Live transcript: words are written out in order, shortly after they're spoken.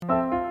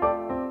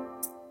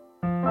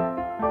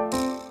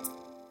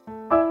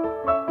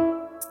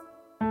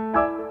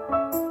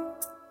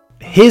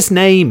His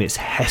name is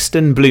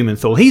Heston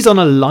Blumenthal. He's on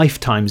a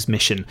lifetime's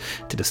mission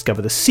to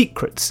discover the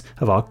secrets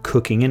of our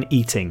cooking and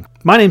eating.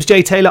 My name's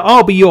Jay Taylor.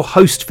 I'll be your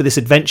host for this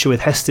adventure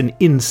with Heston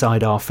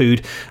inside our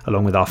food,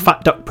 along with our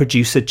Fat Duck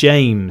producer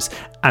James.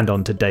 And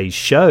on today's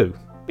show,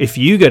 if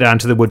you go down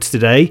to the woods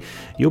today,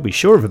 you'll be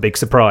sure of a big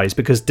surprise,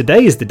 because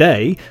today is the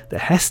day that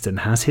Heston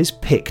has his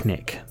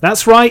picnic.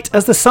 That's right,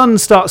 as the sun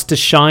starts to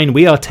shine,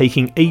 we are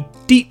taking a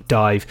deep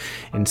dive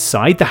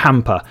inside the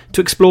hamper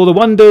to explore the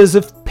wonders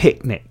of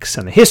picnics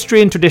and the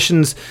history and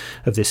traditions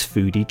of this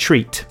foodie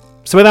treat.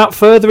 So without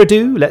further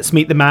ado, let's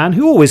meet the man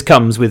who always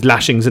comes with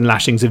lashings and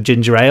lashings of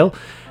ginger ale,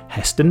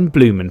 Heston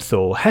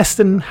Blumenthal.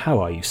 Heston, how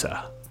are you,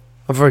 sir?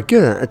 I'm very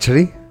good,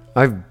 actually.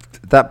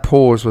 That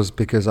pause was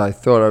because I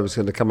thought I was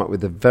going to come up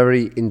with a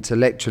very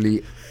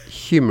intellectually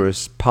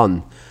humorous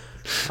pun.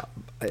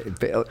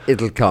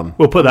 It'll come.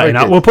 We'll put that in.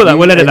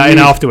 We'll edit that in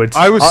afterwards.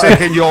 I was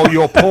thinking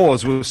your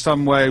pause was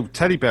some way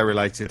teddy bear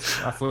related.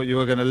 I thought you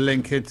were going to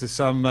link into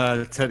some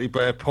teddy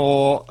bear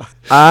paw.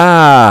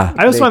 I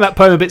always find that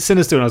poem a bit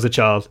sinister when I was a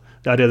child.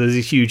 The idea there's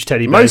these huge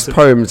teddy bears. Most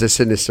poems are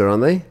sinister,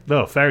 aren't they?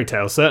 Well, fairy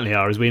tales certainly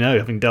are, as we know,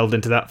 having delved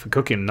into that for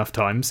cooking enough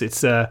times.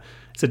 It's a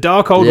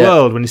dark old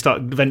world when you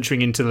start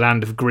venturing into the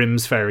land of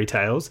Grimm's fairy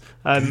tales.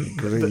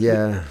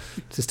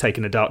 It's just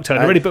taking a dark turn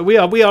already. But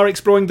we are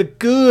exploring the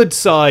good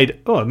side.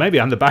 Oh, maybe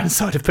I'm the bad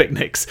side of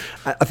picnics.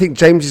 I think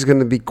James is going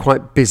to be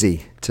quite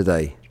busy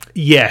today.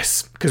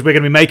 Yes, because we're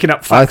going to be making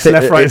up facts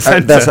left, right and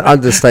centre. That's an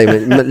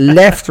understatement.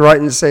 Left,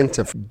 right and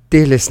centre.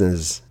 Dear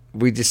listeners,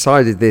 we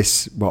decided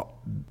this,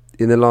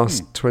 in the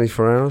last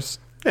 24 hours?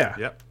 Yeah.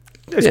 Yep.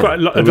 It's quite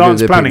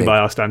advanced planning by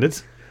our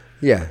standards.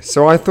 Yeah,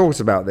 so I thought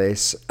about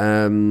this,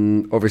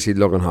 obviously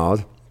long and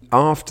hard.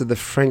 After the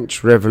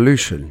French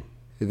Revolution,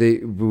 I'm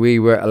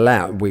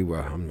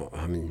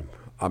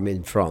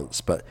in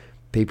France, but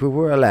people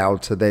were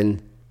allowed to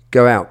then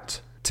go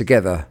out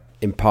together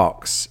in the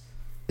parks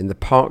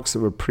that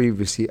were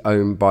previously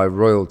owned by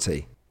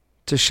royalty,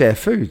 to share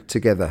food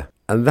together.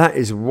 And that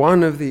is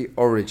one of the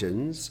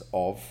origins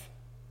of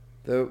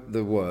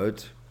the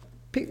word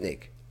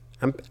picnic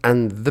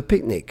and the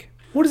picnic.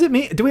 What does it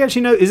mean? Do we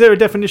actually know? Is there a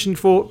definition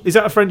is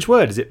that a French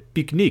word? Is it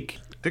pique-nique?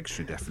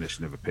 Dictionary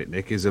definition of a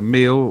picnic is a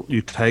meal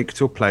you take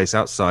to a place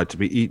outside to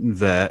be eaten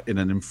there in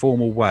an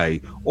informal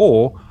way,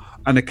 or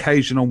an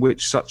occasion on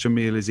which such a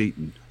meal is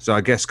eaten. So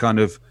I guess kind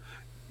of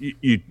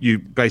you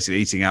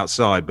basically eating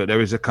outside, but there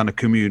is a kind of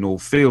communal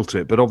feel to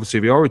it. But obviously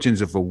the origins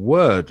of the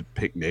word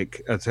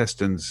picnic, as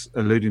Heston's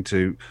alluding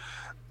to,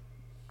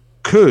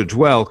 could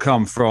well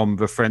come from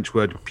the French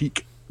word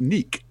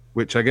pique-nique,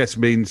 which I guess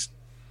means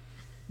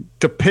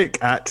to pick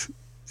at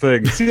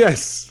things.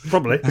 Yes,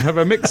 probably. Have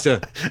a mixture.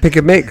 Pick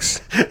a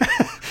mix.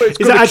 Is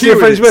that actually a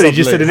French word? You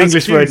just said an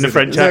English word in a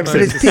French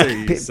accent.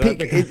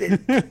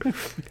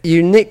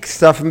 You nick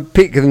stuff and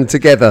pick them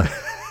together.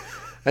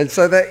 And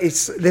so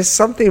there's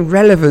something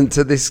relevant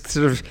to this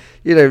sort of,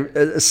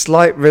 a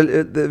slight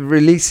the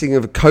releasing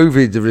of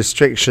COVID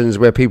restrictions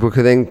where people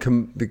could then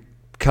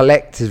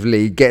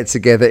collectively get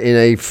together in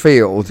a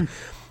field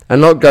and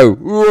not go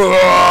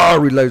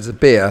with loads of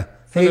beer.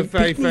 For a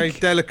very, very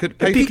delicate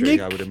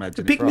pastry, I would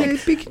imagine.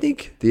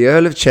 Picnic. The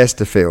Earl of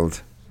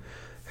Chesterfield,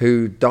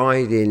 who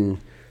died in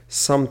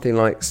something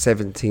like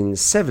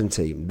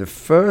 1770, the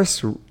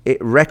first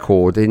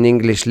record in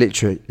English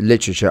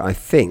literature, I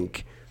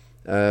think,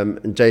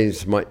 and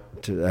James might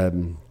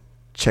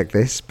check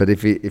this, but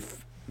if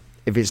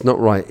it's not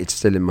right, it's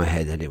still in my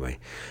head anyway.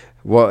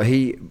 Well,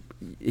 he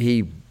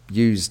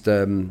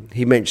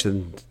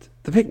mentioned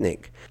the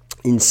picnic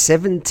in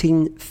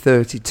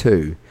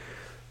 1732.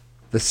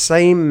 The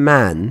same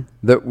man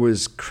that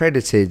was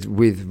credited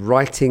with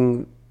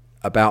writing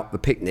about the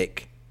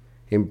picnic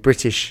in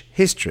British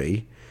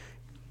history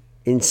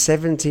in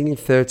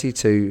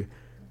 1732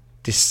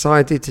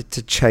 decided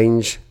to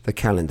change the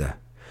calendar.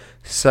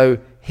 So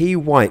he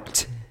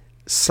wiped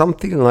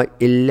something like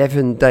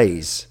 11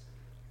 days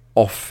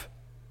off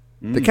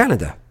the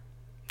calendar.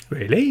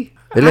 Really?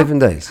 11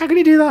 days. How can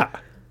he do that?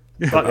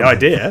 Like the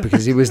idea.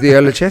 Because he was the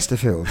Earl of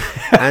Chesterfield.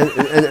 and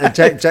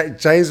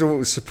James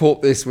will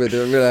support this with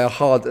a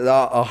hard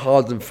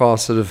and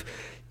fast sort of,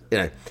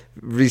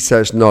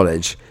 research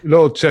knowledge.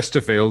 Lord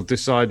Chesterfield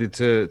decided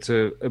to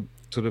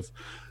sort of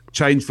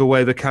change the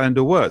way the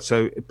calendar worked.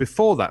 So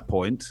before that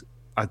point,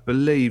 I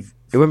believe...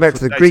 He went back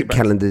to the Greek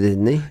calendar,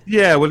 didn't he?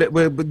 Yeah,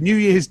 well, New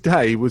Year's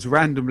Day was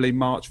randomly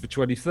March the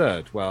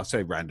 23rd. Well, I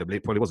say randomly,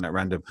 it probably wasn't that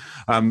random.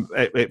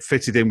 It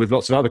fitted in with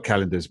lots of other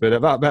calendars. But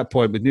at that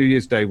point, the New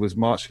Year's Day was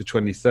March the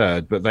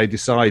 23rd. But they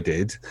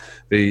decided,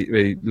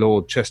 the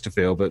Lord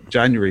Chesterfield, that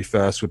January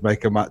 1st would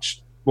make a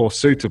much more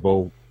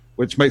suitable,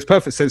 which makes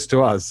perfect sense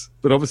to us.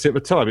 But obviously at the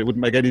time, it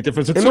wouldn't make any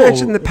difference at all.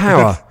 Imagine the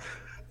power.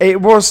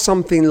 It was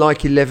something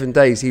like 11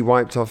 days he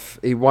wiped off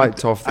the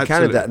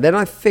calendar. Then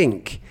I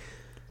think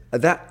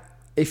that...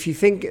 If you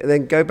think,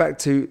 then go back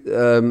to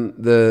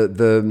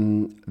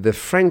the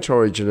French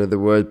origin of the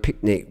word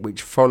picnic,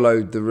 which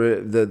followed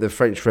the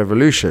French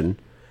Revolution.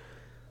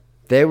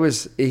 There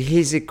was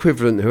his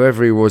equivalent,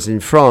 whoever he was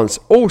in France,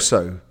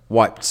 also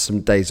wiped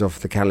some days off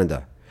the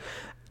calendar.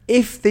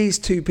 if these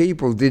two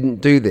people didn't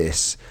do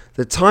this,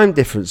 the time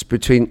difference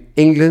between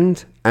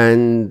England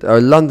and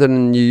London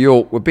and New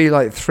York would be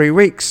like 3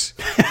 weeks.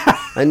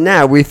 And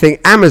now we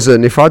think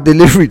Amazon, if our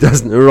delivery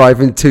doesn't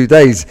arrive in 2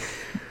 days,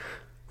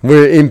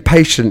 we're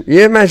impatient.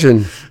 You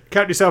imagine?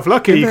 Count yourself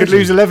lucky. You could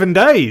lose 11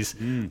 days.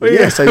 Well,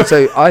 yeah.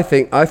 So I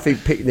think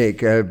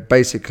Picnic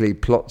basically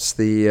plots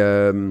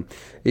the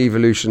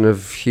evolution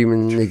of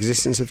human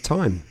existence of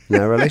time and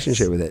our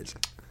relationship with it.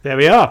 There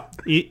we are.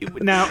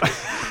 Now,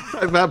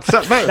 that's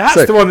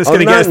the one that's going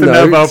to get us the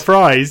note, Nobel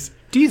Prize.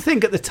 Do you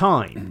think at the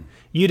time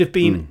you'd have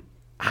been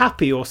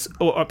happy or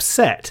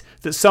upset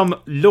that some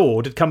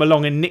lord had come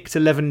along and nicked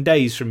 11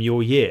 days from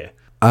your year?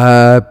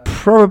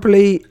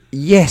 Probably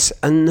yes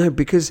and no,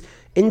 because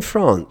in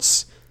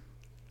France,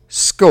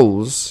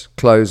 schools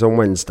close on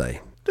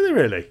Wednesday. Do they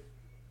really?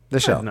 They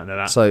shall. I did not know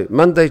that. So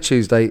Monday,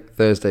 Tuesday,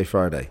 Thursday,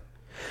 Friday.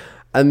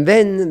 And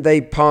then they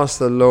passed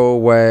the law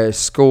where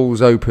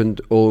schools opened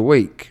all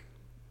week,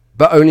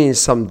 but only in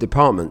some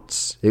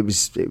departments. It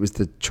was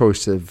the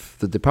choice of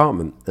the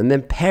department. And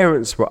then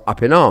parents were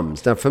up in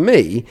arms. Now, for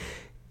me,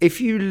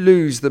 if you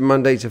lose the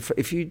Monday to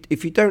if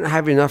you don't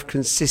have enough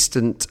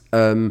consistent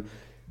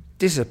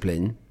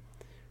discipline,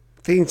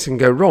 things can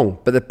go wrong.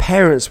 But the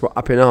parents were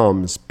up in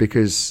arms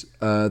because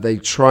they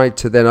tried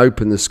to then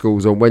open the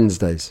schools on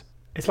Wednesdays.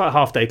 It's like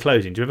half-day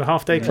closing. Do you remember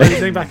half-day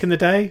closing back in the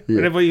day? Yeah.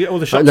 Whenever all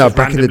the shops No, were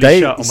back in the randomly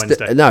day, shut on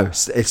Wednesday. no,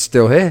 it's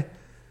still here.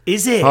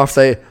 Is it?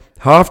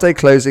 Half-day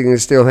closing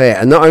is still here.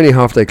 And not only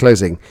half-day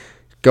closing,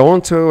 go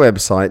onto a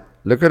website,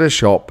 look at a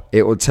shop,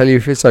 it will tell you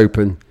if it's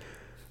open.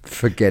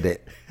 Forget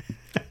it.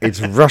 It's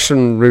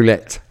Russian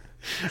roulette.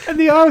 And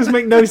the hours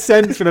make no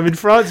sense when I'm in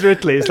France or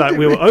Italy. It's like,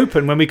 we'll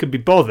open when we can be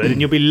bothered, and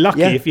you'll be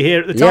lucky if you're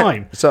here at the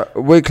time. So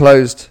we're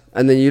closed,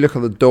 and then you look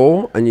on the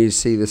door, and you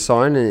see the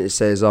sign, and it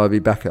says, I'll be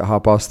back at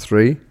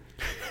 3:30.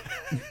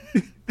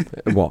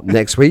 What,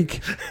 next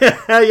week?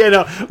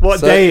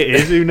 What day it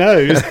is, who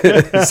knows?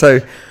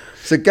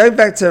 So going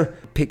back to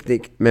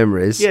picnic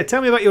memories. Yeah,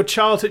 tell me about your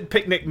childhood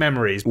picnic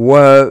memories.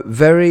 Were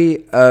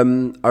very, I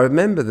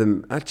remember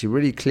them actually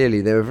really clearly.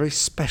 They were very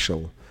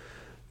special.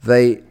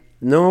 They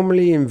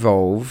normally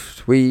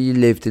involved, we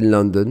lived in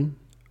London,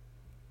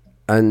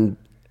 and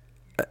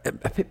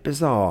a bit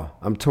bizarre,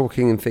 I'm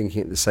talking and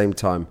thinking at the same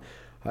time.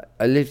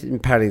 I lived in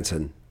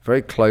Paddington,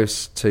 very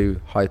close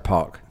to Hyde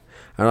Park,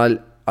 and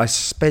I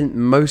spent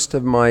most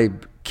of my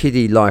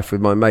kiddie life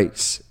with my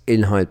mates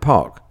in Hyde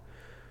Park.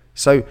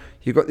 So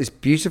you've got this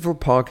beautiful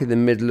park in the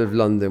middle of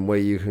London where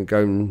you can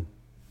go and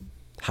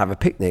have a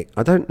picnic.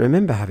 I don't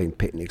remember having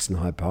picnics in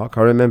Hyde Park.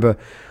 I remember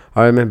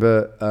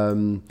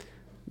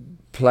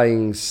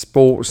playing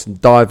sports and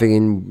diving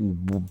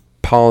in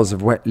piles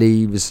of wet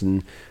leaves,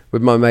 and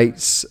with my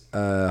mates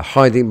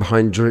hiding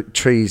behind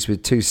trees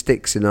with 2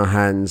 sticks in our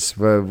hands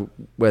where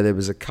there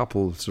was a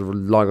couple sort of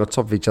lying on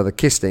top of each other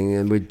kissing,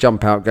 and we'd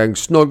jump out going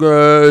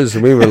snoggers,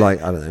 and we were like,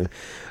 I don't know,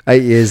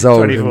 8 years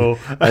old, 24.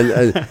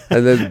 and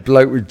the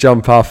bloke would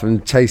jump off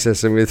and chase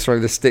us, and we'd throw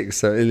the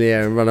sticks in the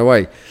air and run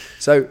away.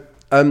 So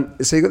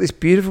you've got this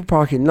beautiful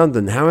park in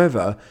London.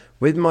 However,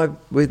 with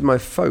my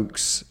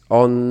folks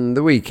on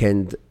the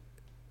weekend,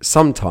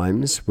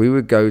 sometimes we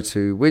would go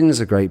to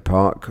Windsor Great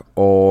Park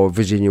or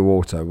Virginia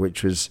Water,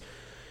 which was,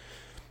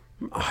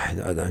 I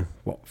don't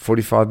know,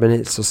 45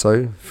 minutes or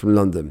so from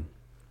London.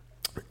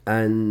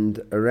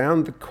 And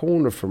around the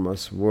corner from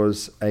us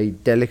was a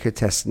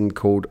delicatessen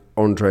called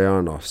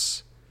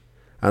Andrianos.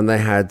 And they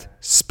had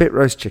spit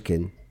roast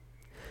chicken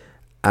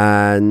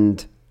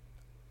and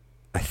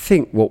I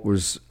think what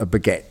was a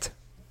baguette.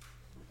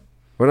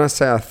 When I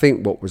say I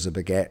think what was a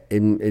baguette,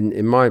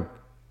 in my...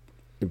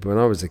 when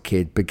I was a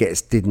kid,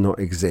 baguettes did not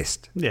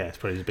exist. Yeah, it's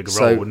probably a big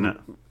roll, wouldn't it?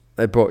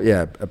 They bought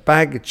a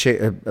bag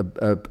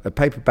of a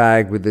paper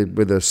bag with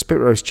a spit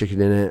roast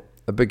chicken in it,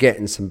 a baguette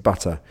and some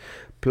butter.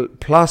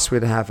 Plus,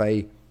 we'd have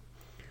a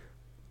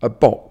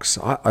box.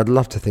 I'd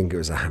love to think it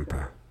was a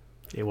hamper.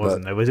 It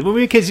wasn't though, was it? When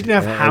we were kids, you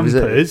didn't have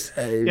hampers.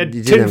 You had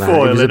you tin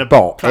foil in a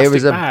box. plastic It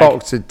was a bag.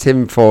 box of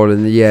tin foil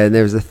and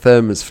there was a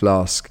thermos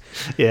flask.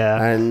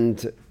 Yeah.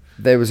 And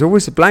there was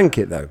always a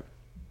blanket though.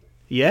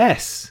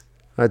 Yes.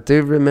 I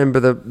do remember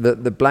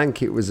the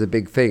blanket was a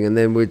big thing, and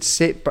then we'd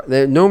sit. But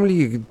normally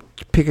you could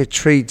pick a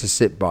tree to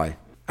sit by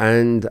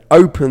and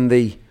open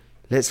the,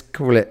 let's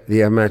call it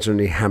the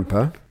imaginary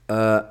hamper.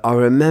 I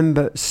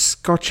remember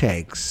Scotch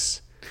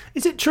eggs.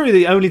 Is it true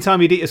the only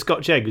time you'd eat a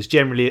Scotch egg was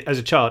generally as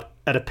a child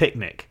at a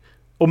picnic?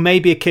 Or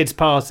maybe a kid's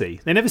party?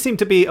 They never seemed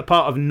to be a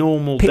part of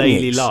normal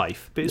daily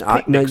life. But it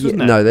was picnics,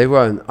 wasn't it? No, they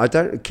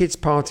weren't. Kids'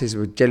 parties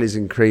were jellies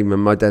and cream,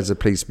 and my dad's a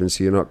policeman,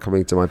 so you're not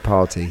coming to my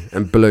party,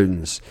 and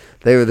balloons.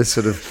 They were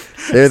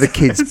the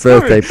kids'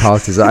 birthday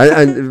parties.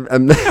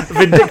 And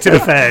Vindictive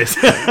affairs.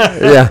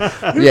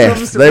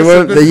 Yes, they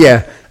weren't.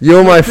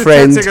 You're my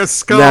friend.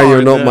 Now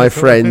you're not my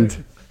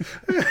friend.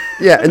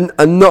 Yeah,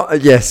 and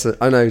not, yes,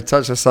 I know,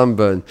 touch a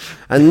sunburn.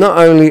 And not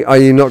only are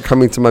you not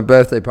coming to my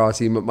birthday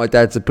party, but my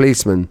dad's a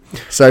policeman.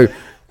 So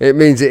it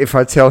means that if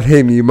I tell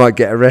him, you might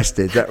get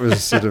arrested. That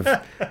was sort of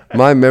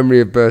my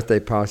memory of birthday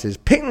parties.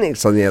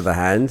 Picnics, on the other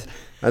hand,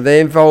 and they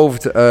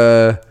involved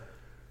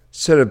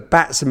sort of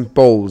bats and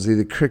balls,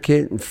 either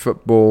cricket and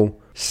football,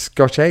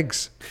 Scotch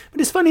eggs. But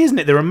it's funny, isn't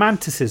it, the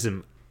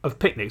romanticism of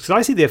picnics? Because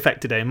I see the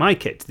effect today in my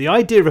kids. The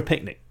idea of a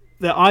picnic,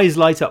 their eyes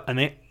light up and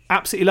they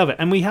absolutely love it.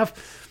 And we have,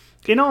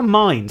 in our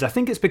minds, I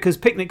think it's because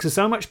picnics are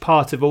so much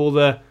part of all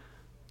the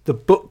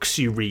books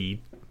you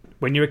read.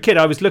 When you're a kid,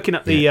 I was looking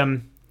at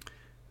the...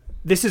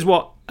 this is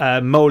what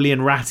Moley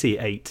and Ratty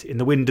ate in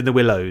The Wind in the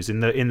Willows, in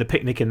the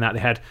picnic in that. They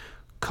had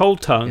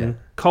cold tongue,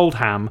 cold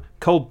ham,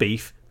 cold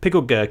beef,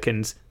 pickled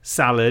gherkins,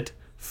 salad,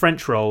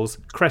 French rolls,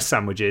 cress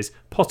sandwiches,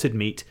 potted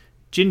meat,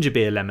 ginger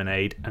beer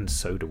lemonade, and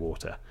soda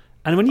water.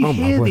 And when you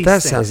hear these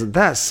things...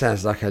 That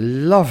sounds like a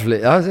lovely...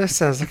 that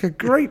sounds like a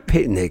great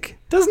picnic.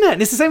 Doesn't it?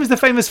 And it's the same as the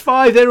famous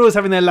five. They're always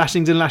having their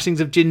lashings and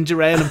lashings of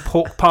ginger ale and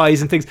pork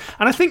pies and things.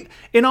 And I think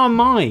in our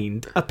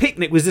mind, a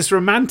picnic was this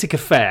romantic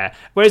affair,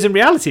 whereas in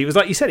reality, it was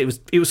like you said, it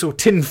was sort of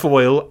tin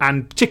foil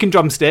and chicken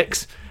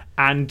drumsticks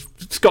and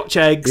Scotch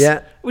eggs.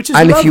 Yeah, which is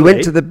and lovely. if you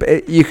went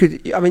to you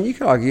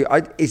could argue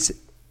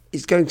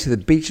it's going to the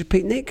beach a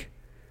picnic.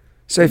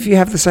 So if you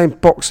have the same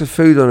box of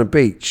food on a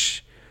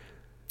beach...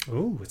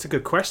 Oh, it's a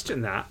good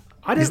question. That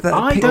I Is don't. that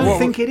a I pic- don't what-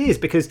 think it is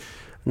because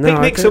No,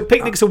 I don't-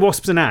 picnics are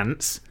wasps and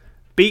ants.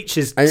 Beach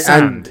is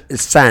sand. And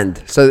it's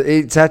sand. So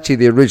it's actually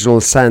the original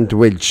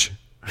sandwich.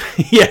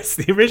 Yes,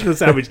 the original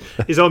sandwich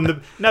is on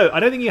the. No, I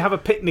don't think you have a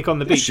picnic on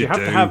the beach. Yes, you have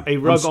do. to have a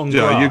rug on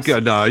grass.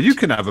 You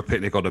can have a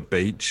picnic on a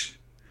beach.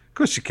 Of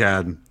course you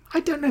can.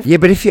 I don't know. If Yeah,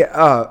 but if you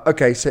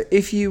okay, so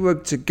if you were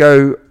to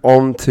go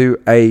onto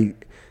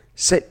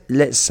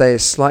let's say a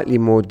slightly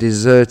more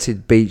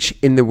deserted beach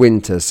in the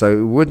winter,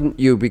 so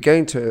you'd be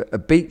going to a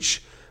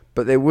beach,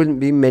 but there wouldn't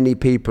be many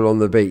people on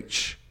the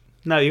beach.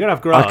 No, you're gonna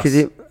have grass.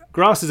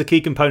 Grass is a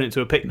key component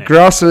to a picnic.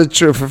 Grass and a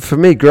tree. For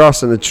me,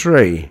 grass and a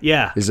tree.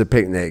 Yeah. Is a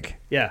picnic.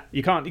 Yeah,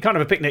 you can't have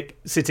a picnic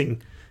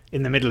sitting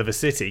in the middle of a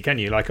city, can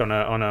you? Like on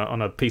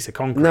a piece of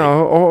concrete.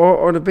 No,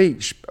 or on a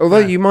beach. Although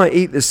you might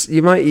eat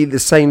the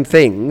same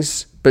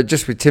things, but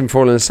just with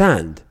tinfoil and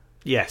sand.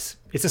 Yes,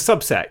 it's a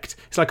subsect.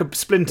 It's like a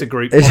splinter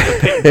group of the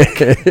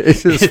picnic.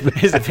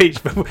 It's a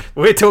beach. But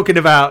we're talking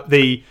about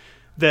the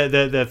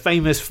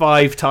famous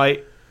five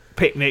type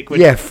picnic.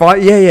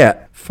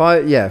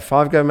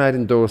 Five Go Mad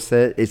in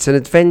Dorset. It's an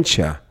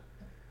adventure.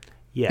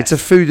 Yes. It's a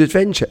food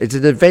adventure. It's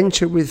an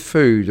adventure with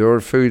food, or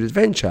a food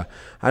adventure.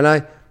 And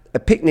a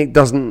picnic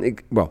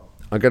doesn't... Well,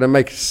 I'm going to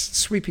make a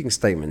sweeping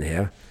statement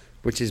here,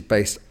 which is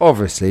based,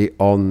 obviously,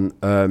 on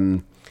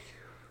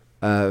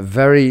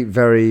very,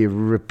 very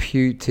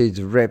reputed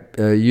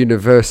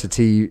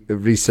university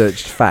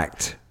researched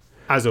fact.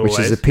 As always, which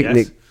is a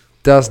picnic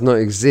does not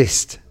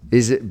exist.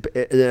 Is it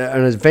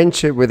an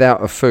adventure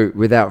without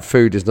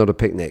food is not a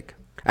picnic,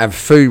 and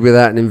food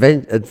without an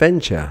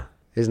adventure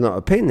is not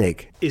a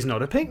picnic. Is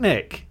not a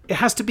picnic. It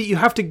has to be. You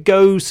have to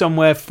go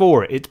somewhere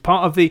for it. It's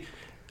part of the.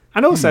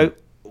 And also,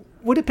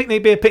 would a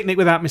picnic be a picnic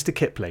without Mr.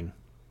 Kipling?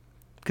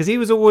 Because he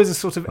was always a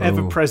sort of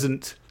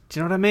ever-present. Do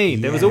you know what I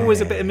mean? There was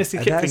always a bit of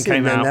Mr. Kipling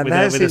came out with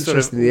a sort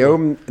of... The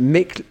old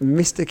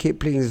Mr.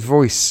 Kipling's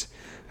voice.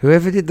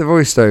 Whoever did the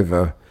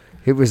voiceover,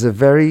 it was a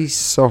very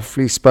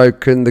softly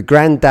spoken... The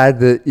granddad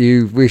that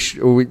you wish...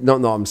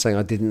 I'm saying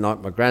I didn't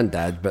like my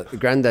granddad, but the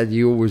granddad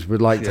you always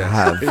would like to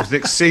have. It was an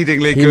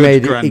exceedingly He good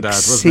made granddad,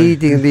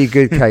 exceedingly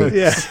good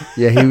cakes.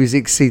 Yeah, he was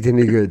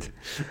exceedingly good.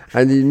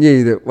 And you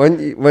knew that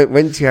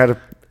once you had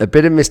a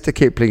bit of Mr.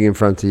 Kipling in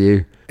front of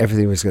you,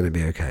 everything was going to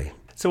be okay.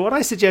 So what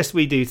I suggest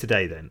we do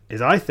today then is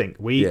I think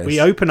we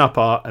open up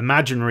our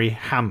imaginary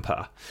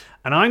hamper,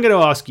 and I'm going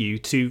to ask you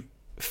to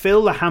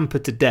fill the hamper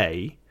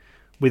today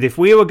with, if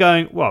we were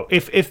going, well,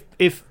 if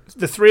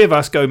the three of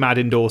us go mad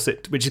in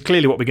Dorset, which is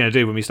clearly what we're going to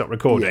do when we stop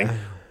recording,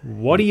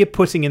 what are you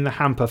putting in the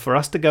hamper for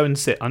us to go and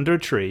sit under a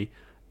tree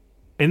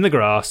in the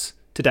grass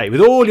today?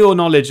 With all your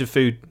knowledge of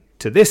food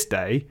to this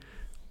day,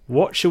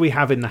 what should we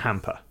have in the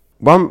hamper?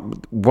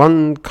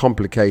 One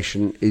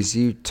complication is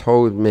you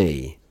told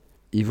me,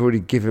 you've already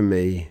given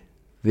me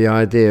the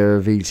idea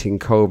of eating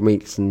cold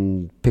meats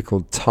and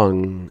pickled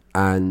tongue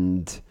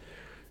and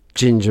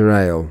ginger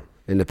ale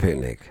in a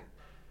picnic.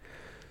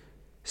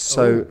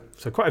 So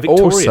quite a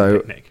Victorian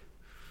picnic.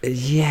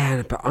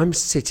 Yeah, but I'm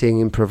sitting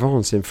in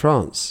Provence in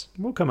France.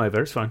 We'll come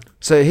over, it's fine.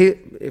 So here,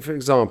 for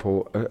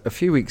example, a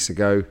few weeks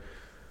ago,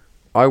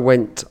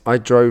 I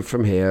drove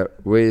from here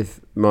with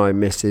my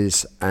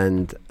missus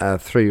and our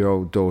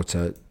 3-year-old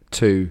daughter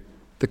to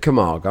the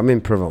Camargue. I'm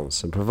in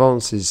Provence, and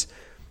Provence is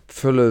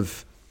full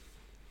of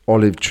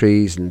olive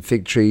trees and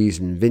fig trees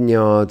and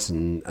vineyards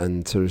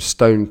and sort of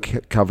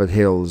stone-covered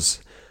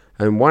hills.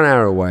 And 1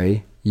 hour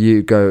away,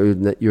 you're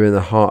in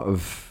the heart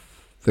of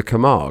the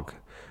Camargue,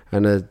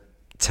 and a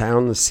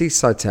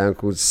seaside town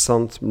called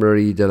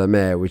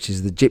Sainte-Marie-de-la-Mer, which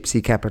is the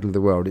gypsy capital of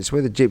the world. It's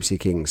where the Gypsy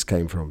Kings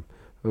came from.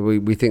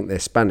 We think they're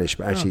Spanish,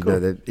 but actually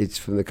no, it's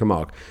from the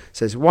Camargue.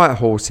 So it's white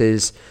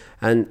horses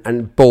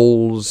and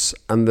bulls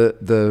and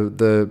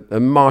the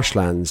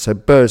marshlands, so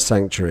bird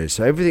sanctuaries.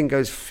 So everything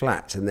goes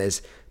flat, and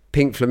there's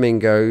pink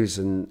flamingos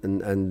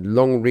and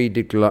long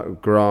reeded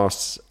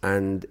grass,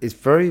 and it's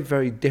very,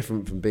 very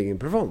different from being in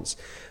Provence.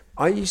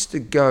 I used to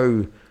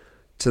go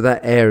to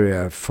that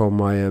area for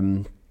my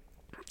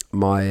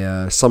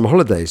my summer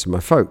holidays with my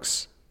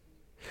folks.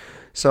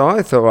 So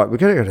I thought, right, we're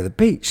going to go to the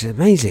beach. It's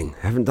amazing.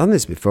 I haven't done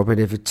this before. I've been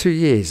here for 2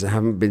 years. I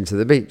haven't been to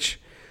the beach.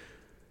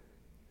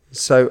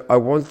 So I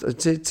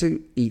wanted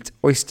to eat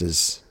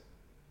oysters,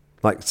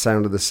 like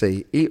Sound of the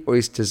Sea. Eat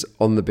oysters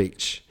on the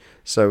beach.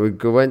 So we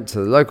went to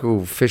the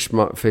local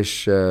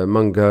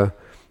fishmonger,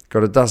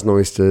 got a dozen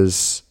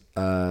oysters,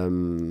 had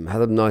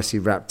them nicely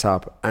wrapped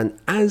up. And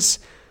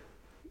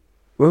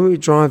when we were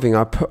driving,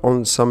 I put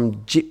on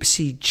some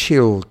Gypsy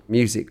Chill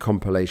music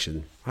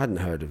compilation. I hadn't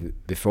heard of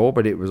it before,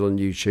 but it was on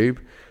YouTube.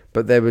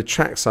 But there were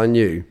tracks I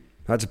knew.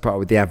 I had to put up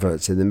with the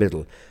adverts in the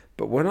middle.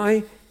 But when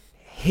I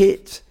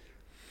hit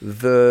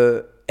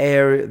the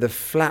area, the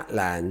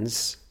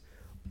flatlands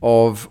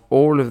of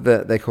all of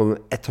they call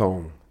them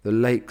étangs, the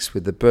lakes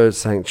with the bird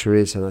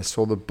sanctuaries, and I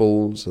saw the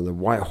bulls and the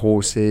white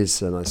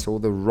horses, and I saw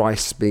the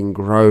rice being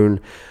grown,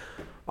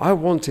 I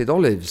wanted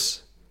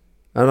olives,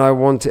 and I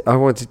wanted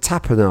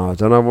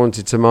tapenade, and I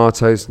wanted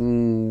tomatoes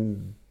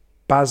and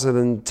basil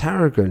and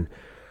tarragon.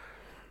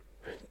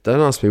 Don't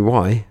ask me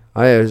why.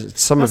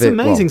 That's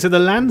amazing. So the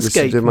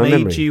landscape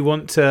made you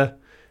want to.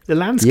 The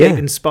landscape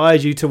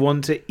inspired you to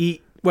want to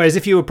eat. Whereas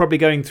if you were probably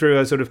going through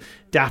a sort of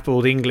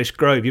dappled English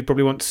grove, you'd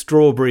probably want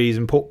strawberries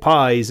and pork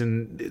pies,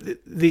 and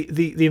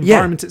the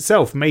environment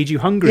itself made you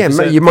hungry.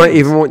 Yeah, you might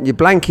even want your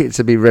blanket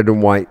to be red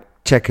and white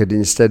checkered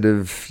instead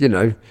of,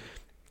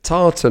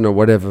 tartan or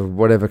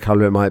whatever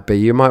colour it might be.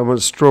 You might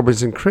want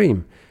strawberries and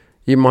cream.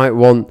 You might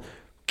want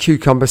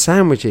cucumber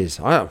sandwiches.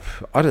 I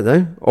don't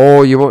know.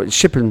 Or you want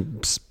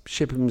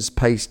Shipham's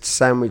paste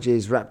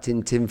sandwiches wrapped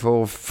in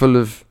tinfoil full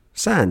of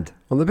sand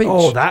on the beach.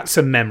 Oh, that's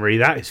a memory.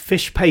 That is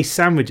fish paste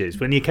sandwiches.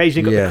 When you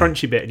occasionally got the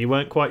crunchy bit and you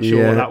weren't quite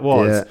sure what that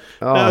was.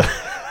 Yeah.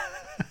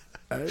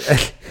 Oh.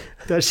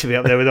 That should be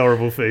up there with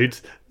horrible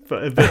foods.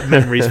 But a bit of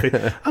memories.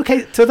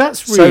 Okay, so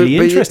that's really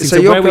interesting. So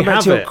you're going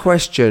back to your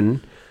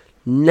question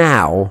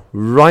now,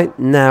 right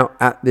now,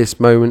 at this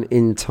moment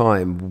in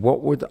time,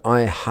 what would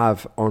I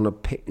have on a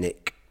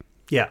picnic?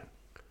 Yeah.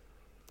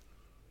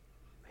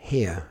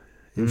 Here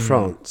in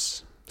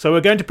France. So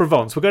we're going to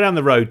Provence. We'll go down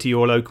the road to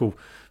your local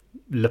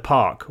Le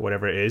Parc,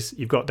 whatever it is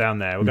you've got down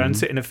there. We'll go and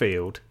sit in a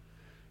field.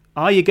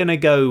 Are you going to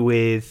go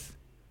with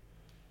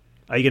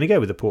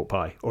a pork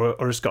pie or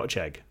a Scotch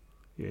egg?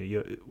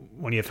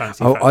 One of your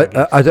fancy.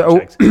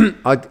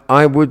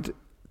 I would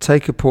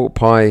take a pork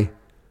pie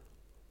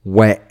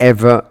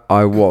wherever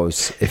I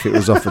was if it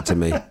was offered to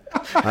me.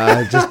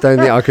 I just don't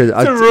think I could. It's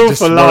a rule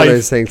for life. One of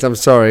those things. I'm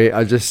sorry.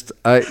 He's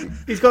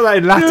got that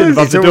in Latin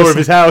above the door of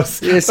his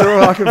house. Yeah,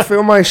 so I can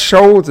feel my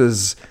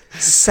shoulders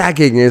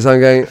sagging as I'm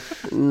going,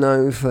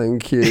 no,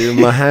 thank you.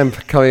 My hand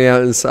coming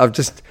out, and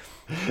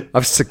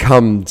I've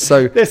succumbed.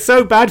 So they're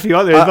so bad for you,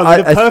 aren't they?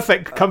 They're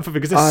perfect comfort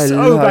because they're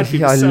so bad for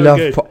you. I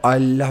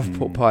love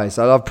pork pies.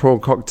 I love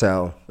prawn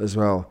cocktail as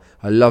well.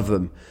 I love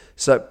them.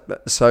 So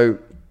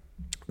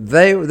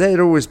they'd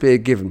always be a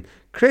given.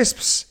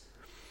 Crisps,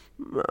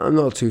 I'm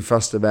not too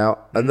fussed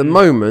about. At the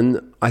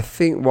moment, I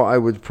think what I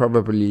would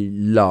probably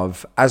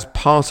love as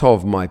part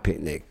of my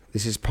picnic,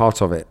 this is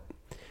part of it,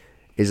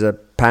 is a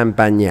pain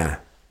bagnan.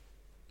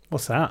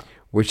 What's that?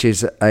 Which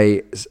is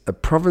a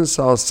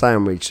Provençal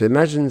sandwich. So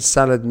imagine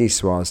salad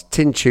niçoise,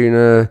 tin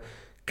tuna,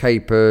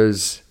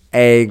 capers,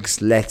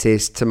 eggs,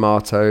 lettuce,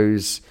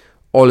 tomatoes,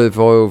 olive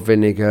oil,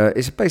 vinegar.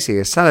 It's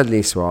basically a salad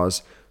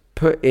niçoise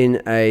put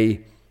in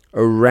a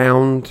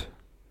round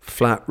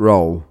flat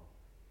roll,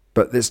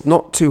 but it's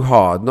not too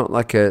hard. Not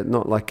like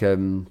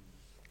one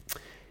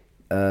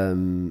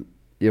of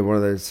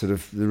those sort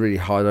of the really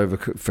hard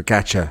overcooked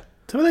focaccia.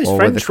 Some of those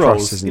French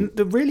rolls,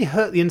 they really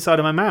hurt the inside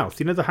of my mouth.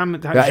 You know the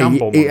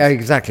jambon ones?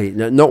 Exactly.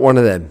 No, not one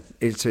of them.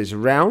 It's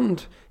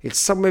round. It's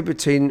somewhere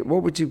between,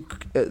 what would you,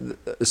 a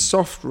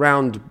soft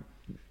round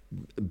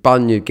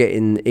bun you get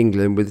in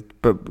England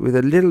but with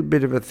a little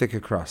bit of a thicker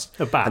crust.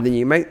 A bap. And then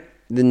you make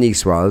the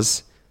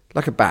niçoise,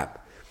 like a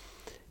bap.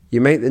 You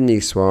make the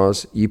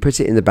niçoise, you put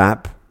it in the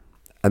bap,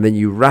 and then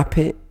you wrap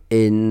it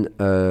in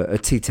a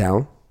tea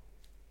towel,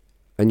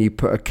 and you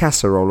put a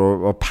casserole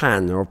or a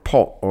pan or a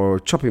pot or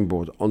a chopping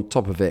board on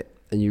top of it,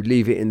 and you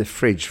leave it in the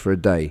fridge for a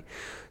day.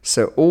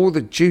 So all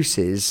the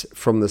juices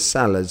from the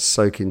salads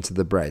soak into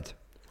the bread.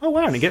 Oh,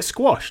 wow, and it gets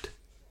squashed.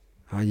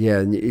 Oh, yeah,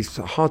 and it's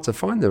hard to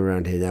find them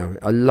around here now.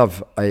 Pan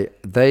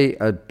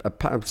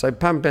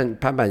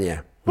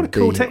bagnan. What a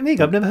cool technique.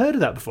 I've never heard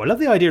of that before. I love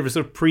the idea of a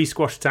sort of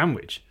pre-squashed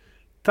sandwich.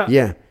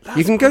 You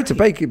can go to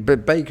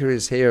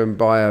bakeries here and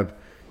buy a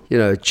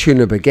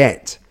tuna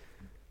baguette.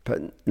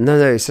 But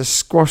no, it's a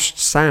squashed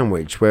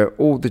sandwich where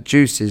all the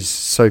juices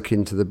soak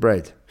into the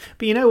bread.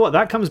 But you know what?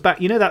 That comes back.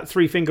 You know that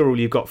 3-finger rule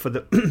you've got for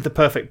the the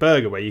perfect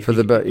burger, where if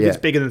it's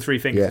bigger than 3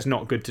 fingers, it's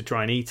not good to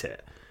try and eat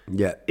it.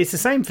 Yeah, it's the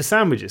same for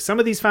sandwiches. Some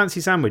of these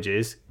fancy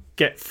sandwiches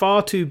get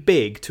far too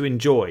big to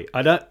enjoy.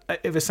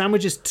 If a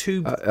sandwich is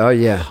too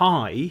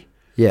high,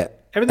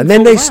 and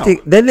then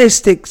they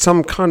stick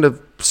some kind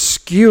of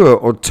skewer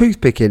or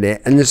toothpick in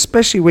it, and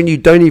especially when you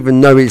don't even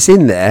know it's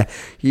in there,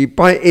 you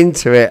bite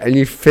into it and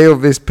you feel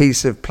this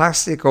piece of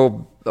plastic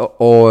or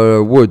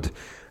wood,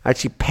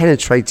 actually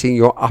penetrating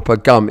your upper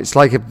gum. It's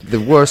like the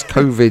worst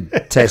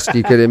COVID test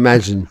you could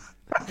imagine.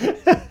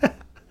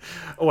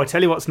 Oh, I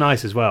tell you what's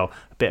nice as well.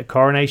 A bit of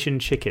Coronation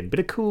chicken. Bit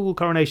of cool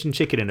Coronation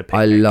chicken in a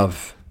picnic. I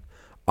love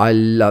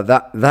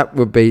that.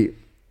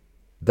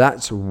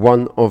 That's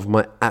one of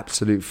my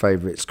absolute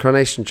favourites.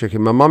 Coronation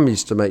chicken. My mum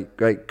used to make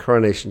great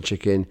Coronation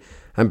chicken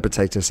and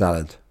potato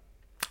salad.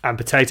 And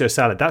potato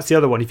salad. That's the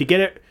other one. If you get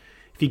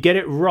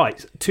it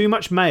right, too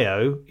much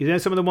mayo. You know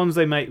some of the ones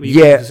they make when you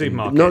go to the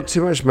supermarket? Not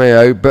too much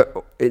mayo, but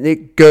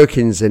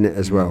gherkins in it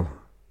as well.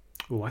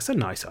 Oh, that's a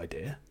nice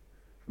idea.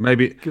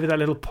 Maybe Give it that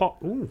little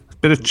pop. Ooh.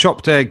 bit of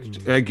chopped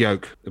egg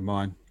yolk in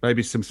mine.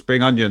 Maybe some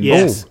spring onions.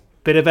 Yes.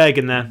 Bit of egg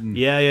in there.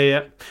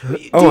 Yeah.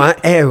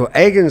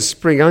 Egg and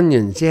spring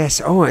onions. Yes.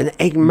 Oh, and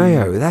egg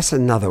mayo. That's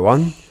another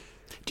one.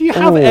 Do you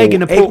have egg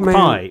in a pork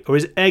pie, or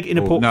is egg in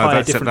a pork pie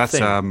a different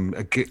thing?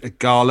 That's a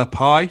gala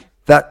pie.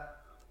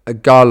 A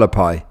gala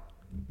pie.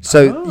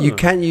 So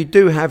you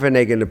do have an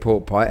egg in a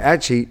pork pie.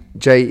 Actually,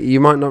 Jay, you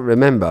might not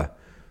remember,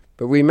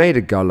 but we made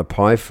a gala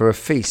pie for a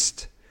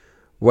feast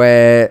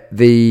where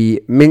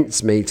the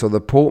mincemeat or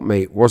the pork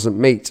meat wasn't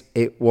meat.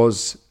 It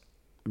was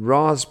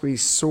raspberry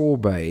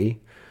sorbet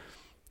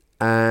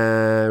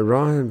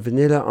and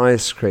vanilla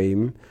ice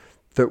cream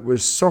that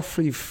was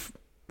softly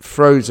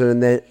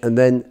frozen and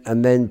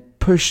then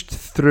pushed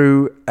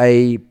through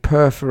a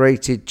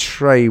perforated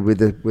tray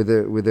with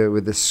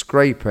a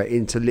scraper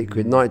into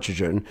liquid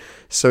nitrogen,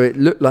 so it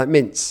looked like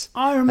mince.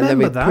 I remember that. And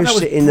then we that. pushed That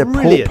was it in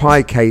brilliant. a pork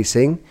pie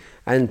casing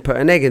and put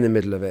an egg in the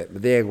middle of it,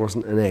 but the egg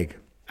wasn't an egg.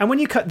 And when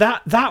you cut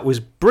that was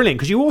brilliant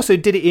because you also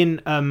did it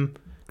in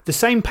the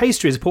same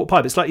pastry as a pork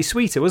pie, but slightly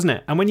sweeter, wasn't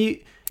it? And when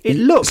it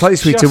looked slightly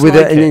sweeter just with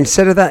like it, and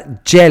instead of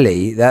that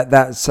jelly,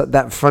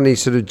 that funny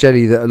sort of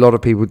jelly that a lot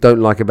of people don't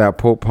like about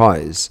pork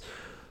pies,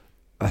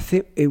 I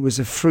think it was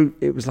a fruit.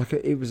 It was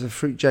a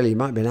fruit jelly. It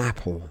might have been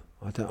apple.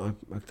 I don't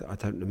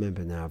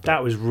remember now. But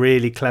that was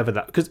really clever.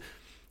 That because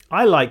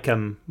I like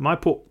my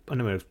pork. I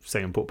know we're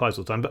saying pork pies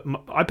all the time, but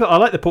I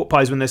like the pork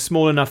pies when they're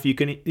small enough you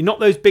can eat. Not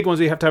those big ones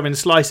where you have to have in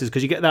slices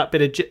because you get that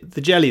bit of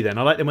the jelly. Then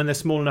I like them when they're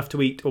small enough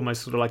to eat,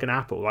 almost sort of like an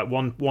apple, like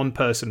one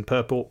person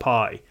per pork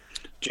pie.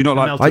 Do you not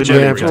like melted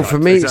jelly? jelly for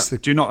me,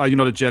 Are you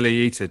not a jelly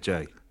eater,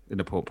 Jay, in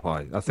a pork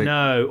pie? I think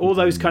No, all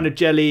those kind of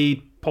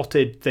jelly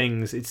potted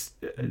things. It's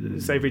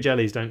savoury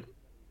jellies.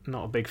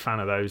 Not a big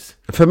fan of those.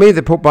 For me,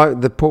 the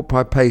pork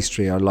pie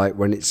pastry I like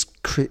when it's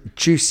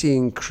juicy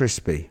and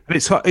crispy. And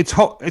it's hot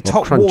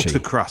crunchy. water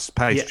crust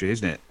pastry,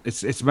 isn't it?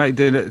 It's made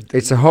in it.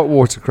 It's a hot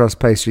water crust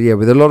pastry, yeah,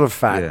 with a lot of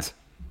fat. Yeah.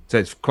 So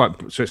it's quite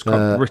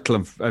brittle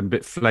and a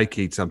bit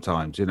flaky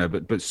sometimes,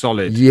 but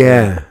solid.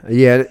 Yeah.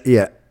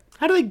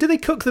 How do they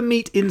cook the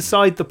meat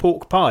inside the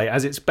pork pie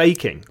as it's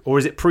baking, or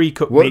is it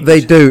pre-cooked Well, meat? they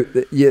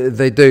do. Yeah,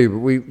 they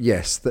do.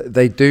 But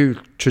they do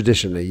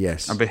traditionally.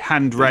 Yes, And they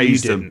hand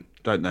raise them,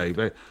 don't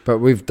they? but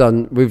we've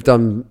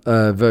done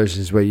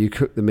versions where you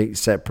cook the meat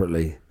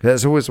separately.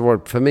 That's always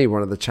for me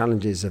one of the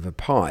challenges of a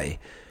pie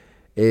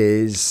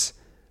is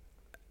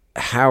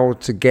how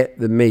to get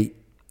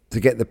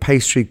the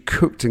pastry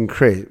cooked and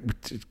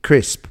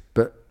crisp,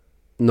 but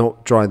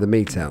not dry the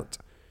meat out.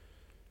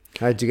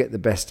 How do you get the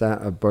best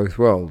out of both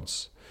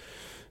worlds?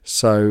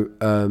 So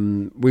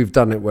we've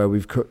done it where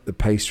we've cooked the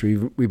pastry.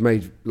 We've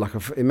made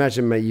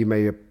imagine you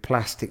made a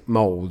plastic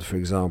mold, for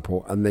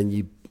example, and then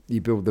you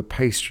build the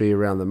pastry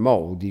around the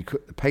mold. You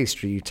cook the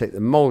pastry, you take the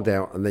mold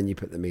out, and then you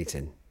put the meat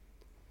in.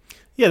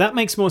 Yeah, that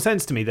makes more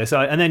sense to me.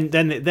 And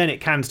then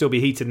it can still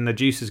be heated and the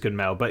juices can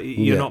melt, but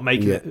you're not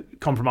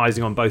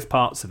compromising on both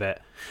parts of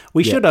it.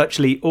 We should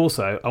actually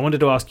also. I wanted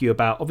to ask you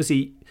about.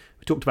 Obviously,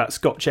 we talked about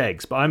Scotch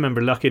eggs, but I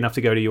remember lucky enough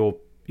to go to your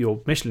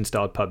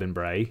Michelin-starred pub in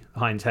Bray,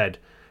 Hind's Head,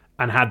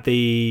 and had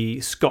the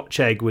Scotch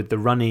egg with the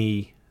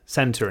runny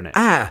centre in it.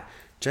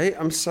 Jay,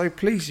 I'm so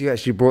pleased you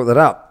actually brought that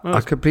up.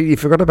 I completely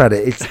forgot about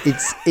it.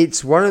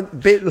 It's one of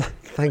bit.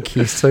 Thank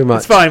you so much.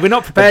 It's fine. We're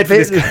not prepared for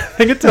this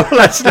thing at all.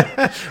 Actually,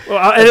 well,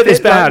 I'll edit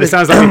this bit out. It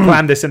sounds like we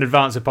planned this in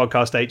advance of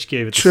Podcast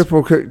HQ.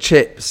 Triple cooked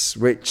chips,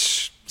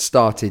 which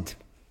I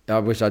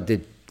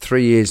did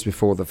 3 years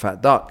before the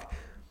Fat Duck.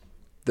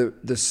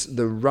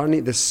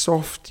 The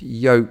soft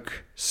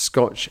yolk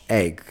Scotch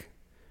egg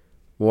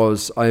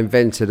I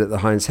invented at the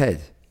Hind's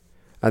Head.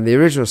 And the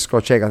original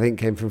Scotch egg, I think,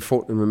 came from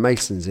Fortnum and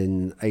Mason's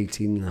in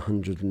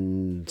 1800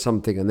 and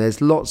something. And there's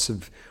lots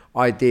of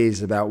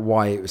ideas about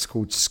why it was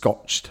called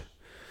Scotched.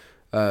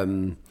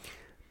 But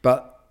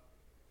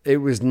it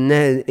was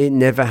it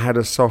never had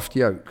a soft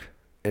yolk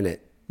in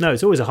it. No,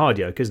 it's always a hard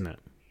yolk, isn't it?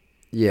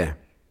 Yeah.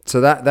 So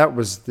that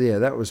was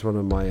one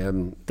of my.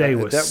 They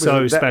were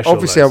so special.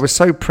 Obviously, I was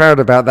so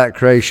proud about that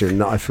creation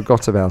that I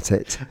forgot about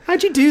it.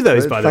 How'd you do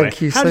those, by the way? Thank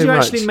you so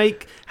much.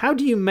 How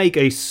do you make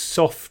a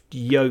soft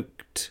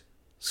yolked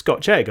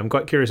Scotch egg? I'm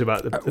quite curious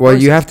about the well,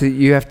 process.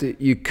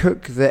 you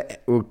cook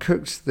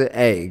the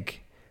egg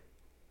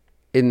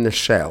in the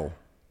shell,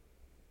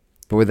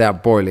 but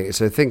without boiling it.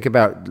 So think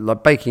about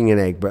like baking an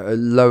egg, but at a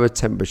lower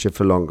temperature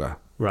for longer.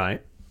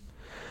 Right.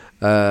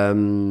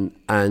 And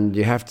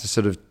you have to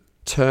sort of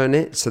turn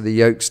it so the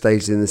yolk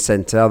stays in the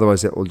center,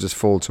 otherwise it will just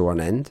fall to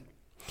one end.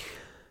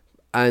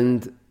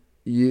 And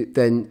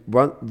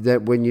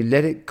when you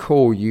let it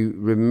cool, you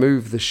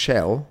remove the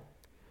shell,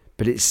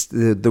 but it's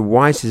the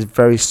white is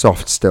very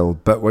soft still.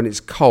 But when it's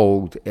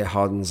cold, it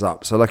hardens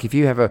up. So like if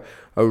you have a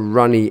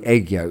runny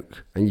egg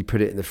yolk and you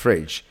put it in the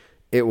fridge,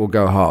 it will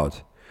go hard.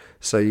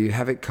 So you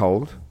have it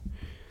cold,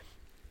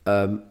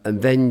 and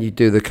then you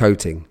do the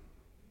coating,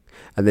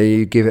 and then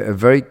you give it a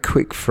very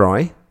quick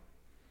fry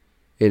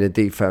in a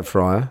deep fat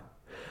fryer,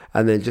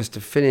 and then just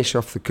to finish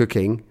off the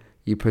cooking,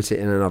 you put it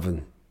in an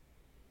oven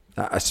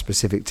at a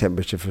specific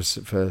temperature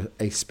for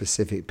a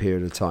specific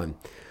period of time.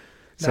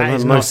 So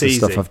most of the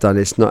stuff I've done,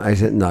 it's not.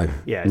 No.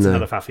 Yeah, it's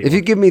another faffy. If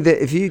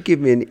you give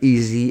me an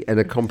easy and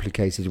a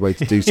complicated way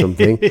to do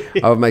something,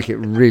 I'll make it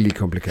really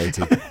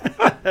complicated.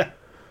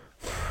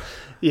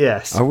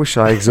 Yes. I wish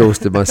I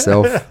exhausted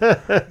myself.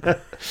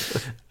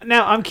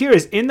 Now I'm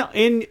curious.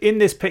 In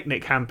this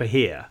picnic hamper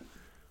here,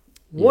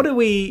 what are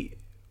we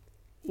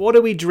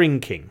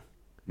drinking?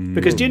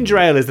 Because ginger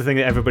ale is the thing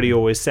that everybody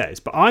always says,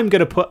 but I'm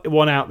going to put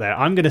one out there.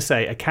 I'm going to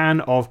say a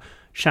can of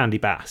Shandy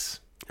Bass.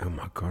 Oh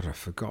my God, I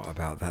forgot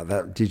about that.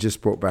 That you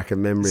just brought back a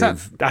memory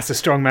of. That's a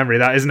strong memory,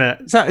 that, isn't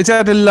it? Is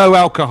that a low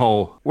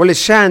alcohol? Well,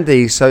 it's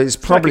shandy, so it's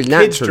probably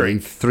like a kid's naturally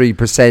drink.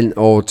 3%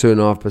 or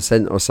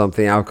 2.5% or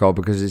something alcohol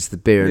because it's the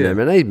beer and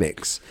lemonade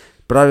mix.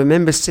 But I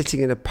remember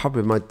sitting in a pub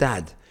with my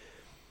dad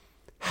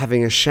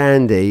having a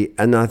shandy,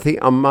 and I think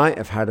I might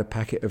have had a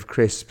packet of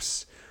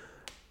crisps.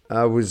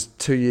 I was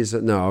 2 years.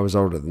 No, I was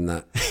older than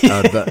that.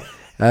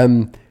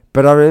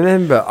 But I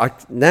remember.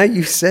 Now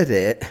you said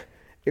it.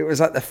 It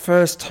was like the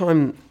first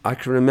time I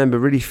can remember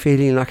really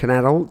feeling like an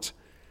adult.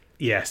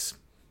 Yes,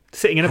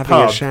 sitting in a having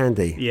pub. a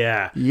shandy.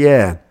 Yeah.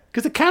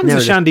 Because the cans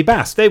of Shandy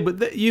Bass,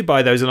 you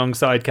buy those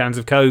alongside cans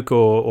of Coke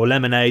or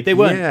lemonade. They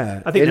weren't.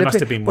 Yeah. I think they must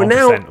have been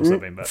 1% or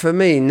something. But for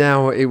me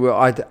now,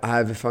 I'd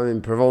have, if I'm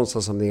in Provence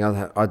or something,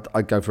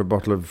 I'd go for a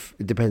bottle of.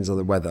 It depends on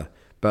the weather,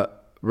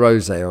 but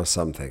rosé or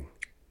something.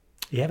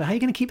 Yeah, but how are you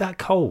going to keep that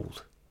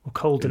cold? Or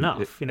cold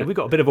enough? We've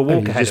got a bit of a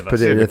walk ahead of us. Just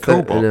put it in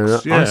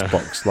an ice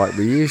box like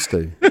we used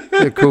to.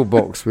 A cool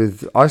box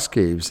with ice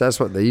cubes. That's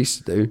what they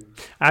used to do.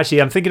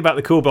 Actually, I'm thinking about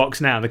the cool box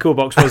now. The cool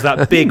box was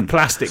that big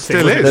plastic thing.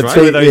 Still is, right?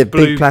 With those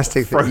blue big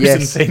plastic frozen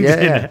things in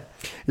it.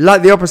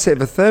 Like the opposite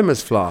of a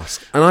thermos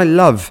flask. And I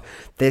love,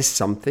 there's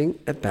something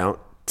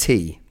about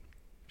tea.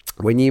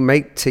 When you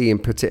make tea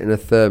and put it in a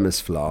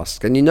thermos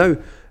flask, and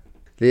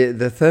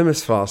the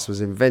thermos flask was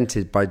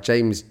invented by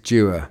James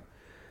Dewar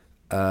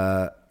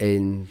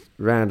in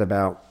round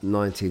about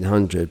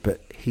 1900, but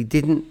he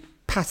didn't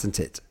patent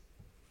it.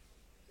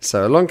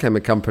 So along came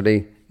a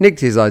company, nicked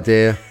his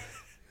idea,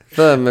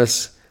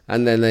 thermos,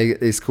 and then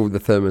it's called the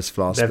thermos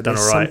flask. They've done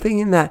all right. Something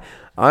in that,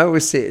 I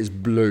always see it as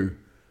blue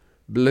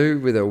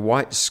with a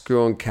white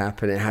screw-on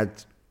cap, and it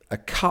had a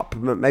cup.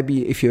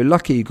 Maybe if you're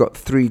lucky, you got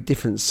 3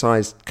 different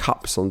sized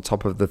cups on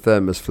top of the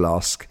thermos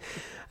flask,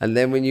 and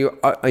then when you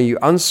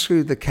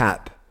unscrew the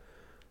cap,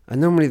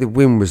 and normally the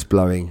wind was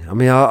blowing. I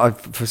mean, I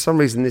for some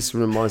reason this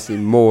reminds me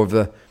more of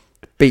the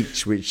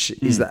beach, which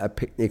is that a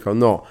picnic or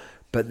not?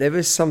 But there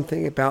is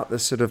something about the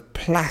sort of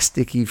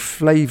plasticky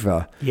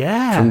flavour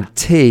from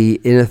tea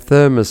in a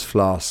thermos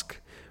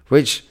flask,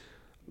 which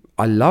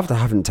I loved. I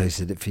haven't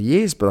tasted it for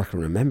years, but I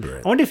can remember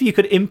it. I wonder if you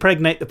could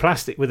impregnate the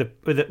plastic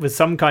with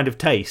some kind of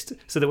taste,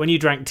 so that when you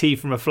drank tea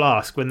from a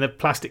flask, when the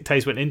plastic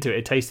taste went into it,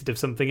 it tasted of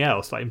something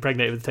else, like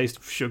impregnated with the taste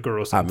of sugar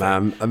or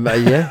something.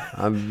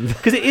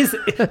 Because it is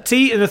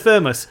tea in a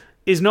thermos.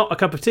 Is not a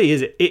cup of tea,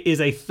 is it? It is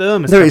a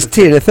thermos. No, it's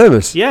tea in a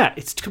thermos. Yeah,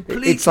 it's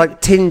completely. It's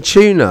like tin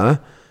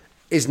tuna.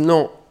 Is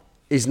not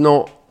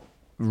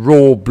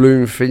raw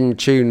bluefin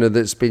tuna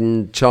that's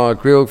been char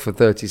grilled for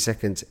 30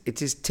 seconds.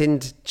 It is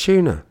tinned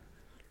tuna.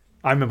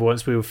 I remember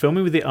once we were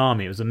filming with the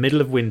army. It was the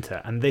middle of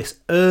winter, and this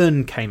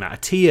urn came out, a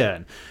tea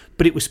urn,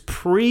 but it was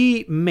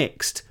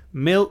pre-mixed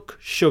milk,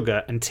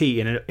 sugar, and tea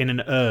in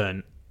an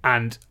urn,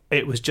 and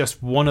it was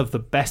just one of the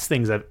best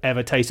things I've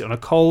ever tasted on a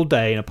cold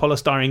day in a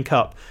polystyrene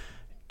cup.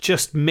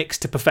 Just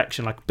mixed to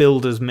perfection, like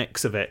builder's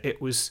mix of it.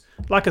 It was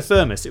like a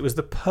thermos. It was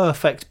the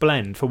perfect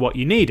blend for what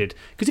you needed.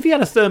 Because if you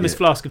had a thermos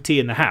flask of tea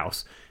in the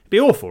house, it'd be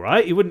awful,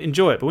 right? You wouldn't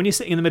enjoy it. But when you're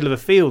sitting in the middle of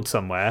a field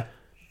somewhere...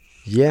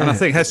 Yeah. And I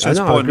think Heston's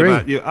point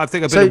about you, I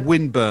think a bit of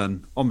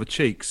windburn on the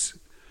cheeks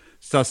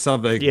does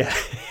something. Yeah.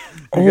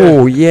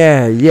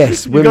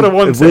 Yes. You've got to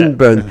want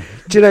windburn.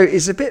 Do you know,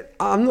 it's a bit...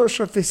 I'm not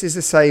sure if this is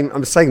the same...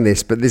 I'm saying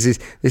this, but this is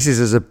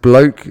as a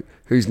bloke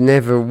who's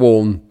never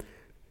worn...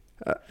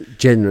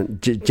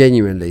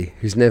 genuinely,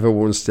 who's never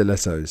worn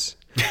stilettos.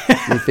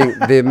 You think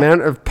the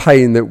amount of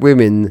pain that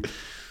women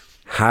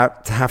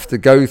have to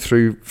go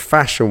through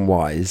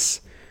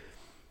fashion-wise,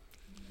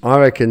 I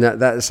reckon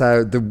that's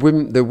how the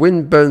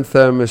windburn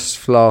thermos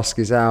flask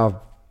is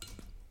our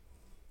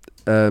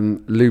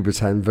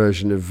Louboutin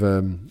version of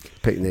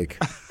picnic.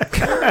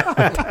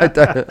 I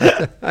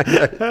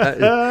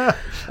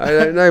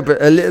don't know,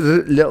 but a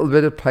little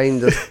bit of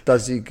pain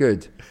does you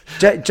good.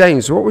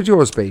 James, what would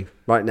yours be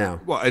right now?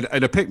 Well,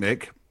 in a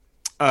picnic,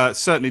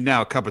 certainly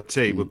now a cup of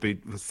tea would be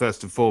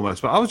first and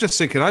foremost. But I was just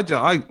thinking, I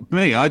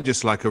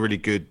just like a really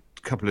good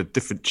couple of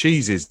different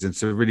cheeses and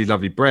some really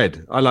lovely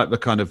bread. I like the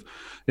kind of,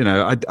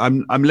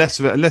 I'm less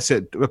of it.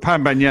 A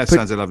pan bagnette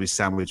sounds a lovely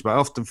sandwich, but I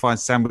often find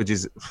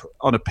sandwiches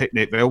on a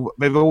picnic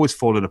they've always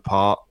fallen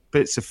apart.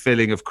 Bits of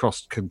filling have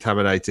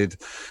cross-contaminated.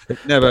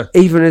 Never.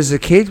 Even as a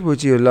kid,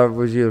 would you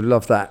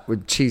love that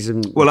with cheese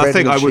and? Well, I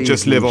think and I would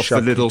just live off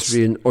the little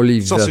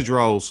sausage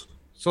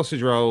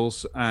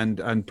rolls,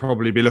 and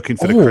probably be looking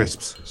for the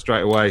crisps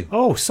straight away.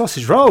 Oh,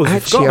 sausage rolls!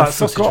 Actually, I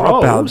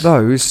forgot about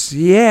those.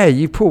 Yeah,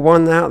 you pull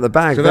one out of the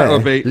bag. So that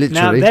would be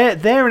literally. Now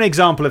they're an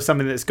example of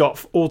something that's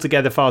got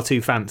altogether far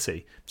too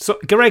fancy. So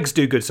Greggs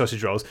do good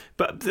sausage rolls,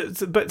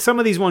 but some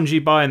of these ones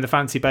you buy in the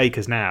fancy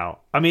bakers now,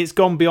 I mean, it's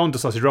gone beyond a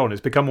sausage roll and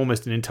it's become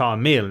almost an entire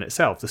meal in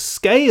itself. The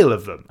scale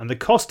of them and the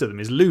cost of them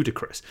is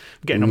ludicrous.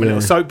 I'm getting on my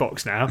little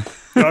soapbox now.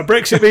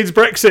 Brexit means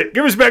Brexit.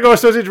 Give us back our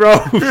sausage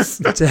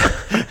rolls.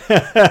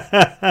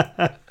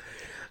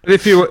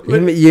 If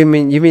you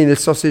mean the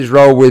sausage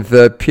roll with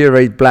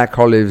pureed black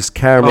olives,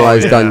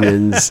 caramelized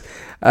onions,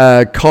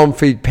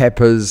 confit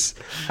peppers,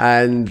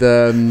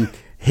 and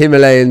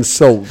Himalayan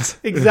salt.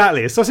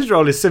 Exactly. A sausage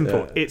roll is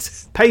simple.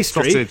 It's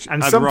pastry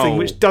and something roll.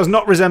 Which does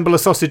not resemble a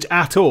sausage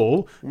at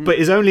all, but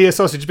is only a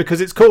sausage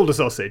because it's called a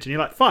sausage. And you're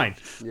like, fine,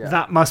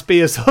 that must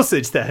be a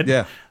sausage then.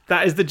 Yeah.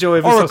 That is the joy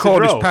of a sausage roll.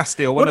 Or a Cornish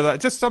pasty or one of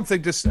that. Just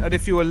something, and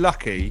if you were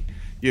lucky,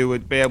 you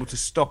would be able to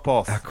stop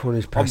off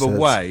on the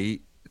way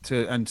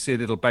and see a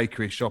little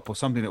bakery shop or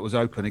something that was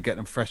open and get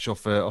them fresh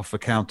off the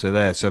counter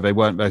there, so they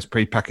weren't those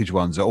pre-packaged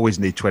ones that always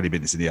need 20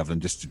 minutes in the oven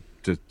just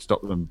to stop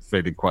them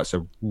feeling quite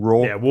so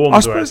raw. Yeah, warm. I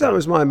suppose that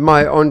was my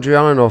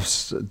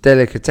Andrianov's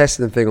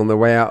delicatessen thing on the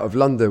way out of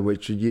London,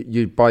 which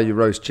you'd buy your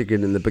roast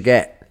chicken and the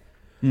baguette.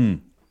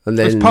 And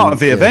then it's part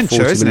of the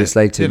adventure, isn't it?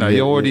 Later,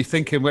 you're already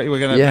thinking we're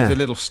going to there's a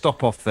little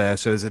stop off there,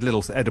 so there's a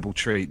little edible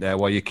treat there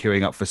while you're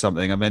queuing up for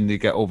something, and then you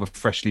get all the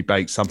freshly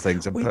baked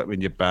somethings and put them in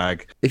your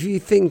bag. If you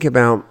think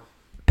about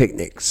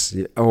picnics,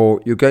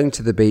 or you're going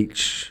to the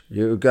beach,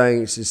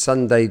 it's a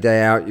Sunday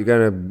day out, you're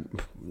going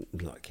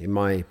to, like in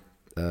my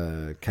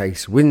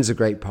case, Windsor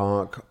Great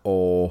Park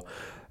or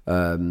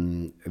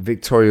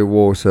Victoria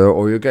Water,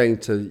 or you're going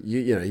to,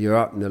 you're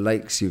up in the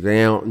lakes, you're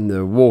going out and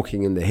the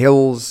walking in the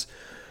hills.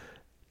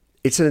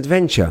 It's an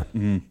adventure.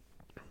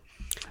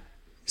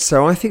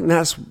 So I think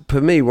that's, for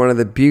me, one of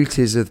the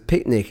beauties of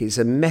picnic. It's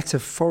a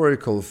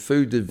metaphorical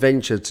food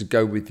adventure to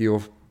go with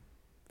your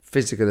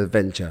physical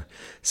adventure.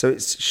 So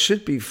it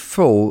should be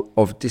full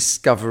of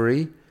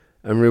discovery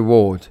and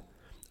reward,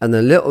 and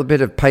a little bit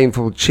of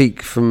painful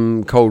cheek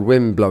from cold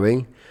wind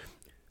blowing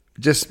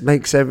just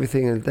makes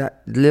everything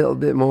that little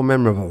bit more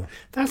memorable.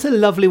 That's a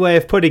lovely way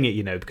of putting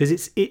it,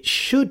 because it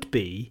should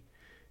be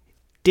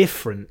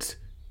different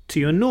to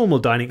your normal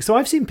dining. So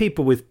I've seen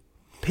people with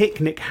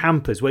picnic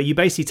hampers where you're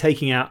basically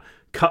taking out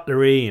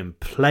cutlery and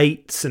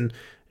plates and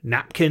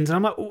napkins, and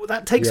I'm like,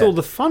 that takes all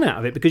the fun out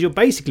of it, because you're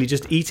basically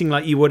just eating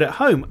like you would at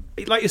home.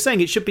 Like you're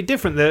saying, it should be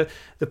different.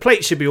 The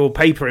plate should be all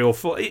papery or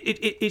full.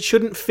 It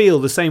shouldn't feel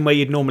the same way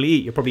you'd normally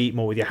eat. You'll probably eat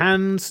more with your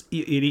hands.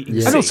 You'd eat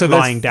and also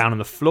lying down on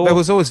the floor. There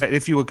was always,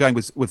 if you were going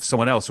with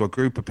someone else or a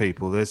group of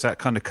people, there's that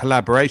kind of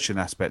collaboration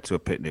aspect to a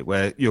picnic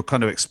where you're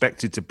kind of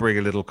expected to bring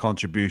a little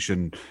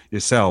contribution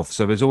yourself.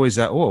 So there's always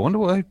that, I wonder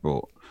what they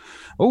brought.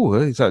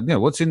 Oh,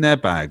 what's in their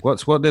bag? What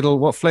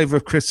flavour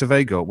of crisps have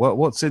they got?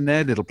 What's in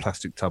their little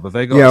plastic tub? Have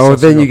they got? Yeah, or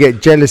then you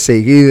get jealousy.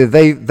 Either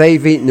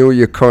they've eaten all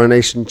your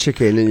coronation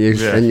chicken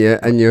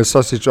and your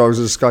sausage rolls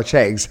and Scotch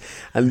eggs,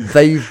 and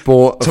they've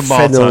bought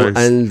fennel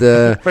and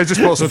they just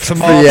bought some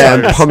tomatoes.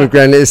 And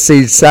pomegranate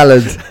seed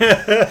salad.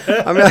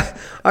 I mean,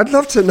 I'd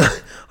love to know.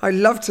 I'd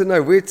love to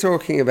know. We're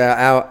talking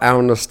about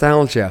our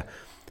nostalgia.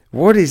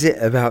 What is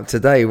it about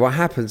today? What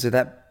happens to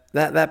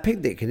that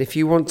picnic? And if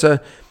you want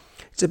to,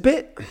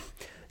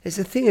 it's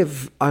a thing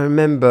of, I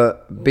remember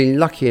being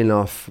lucky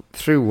enough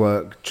through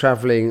work,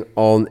 travelling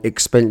on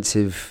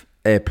expensive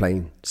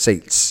airplane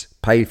seats,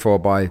 paid for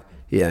by,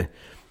 if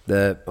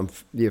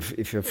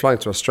you're flying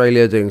to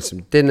Australia, doing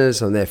some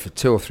dinners, I'm there for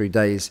 2 or 3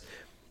 days.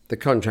 The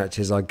contract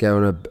is I go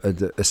on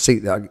a seat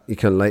that you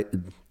can lay,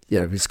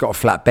 it's got a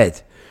flat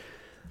bed.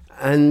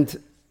 And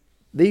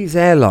these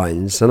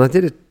airlines, and I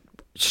did a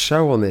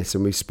show on this,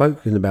 and we've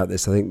spoken about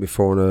this, I think,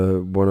 before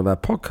on one of our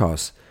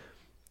podcasts,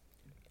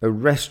 a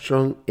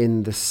restaurant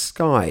in the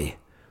sky.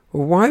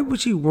 Well, why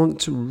would you want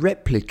to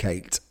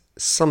replicate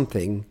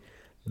something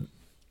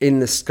in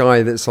the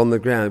sky that's on the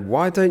ground?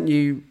 Why don't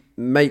you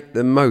make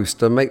the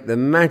most or make the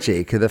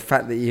magic of the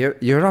fact that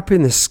you're up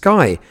in the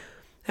sky?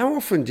 How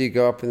often do you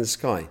go up in the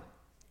sky?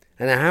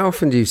 And how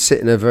often do you sit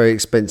in a very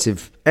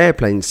expensive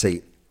airplane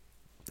seat?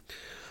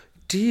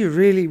 Do you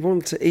really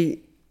want to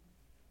eat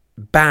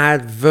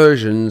bad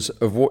versions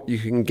of what you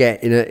can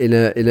get in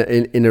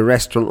a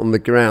restaurant on the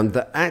ground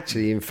that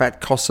actually, in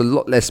fact, costs a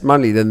lot less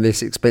money than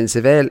this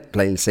expensive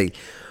airplane seat?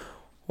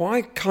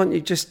 Why can't you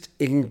just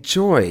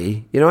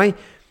enjoy?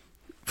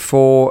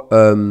 Before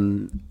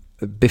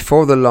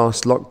the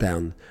last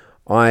lockdown,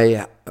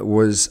 I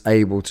was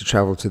able to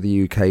travel to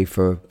the UK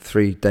for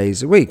 3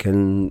 days a week,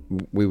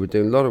 and we were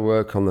doing a lot of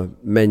work on the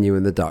menu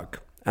and the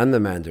duck and the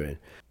Mandarin.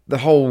 The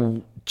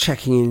whole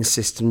checking-in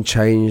system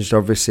changed,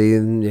 obviously,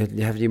 and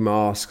you have your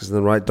masks and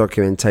the right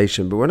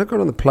documentation. But when I got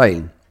on the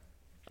plane,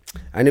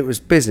 and it was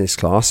business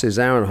class, it was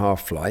an hour and a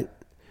half flight,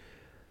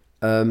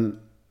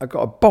 I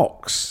got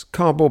a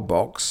cardboard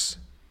box,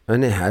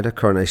 and it had a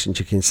Coronation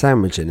chicken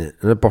sandwich in it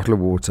and a bottle of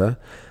water.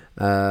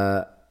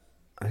 I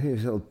think it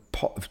was a little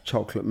pot of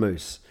chocolate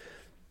mousse.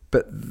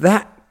 But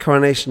that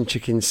Coronation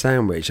chicken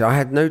sandwich, I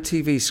had no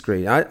TV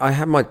screen. I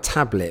had my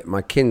tablet,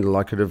 my Kindle,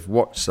 I could have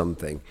watched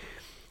something.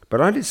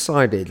 But I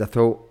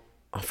thought,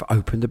 I've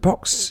opened the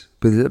box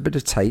with a little bit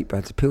of tape. I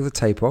had to peel the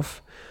tape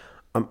off.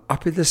 I'm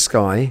up in the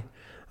sky.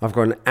 I've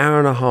got an hour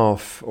and a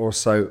half or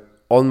so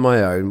on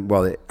my own.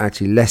 Well,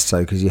 actually less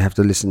so, because you have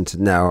to listen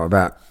to now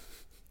about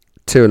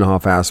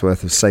 2.5 hours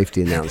worth of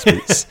safety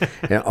announcements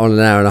on an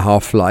hour and a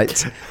half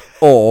flight,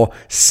 or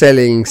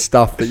selling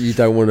stuff that you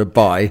don't want to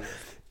buy.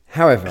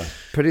 However,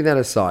 putting that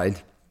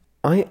aside,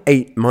 I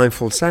ate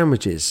mindful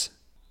sandwiches,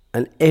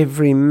 and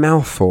every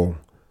mouthful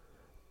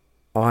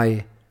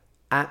I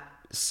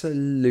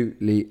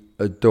absolutely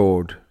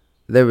adored.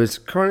 There was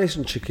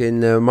Coronation chicken,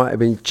 there might have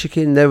been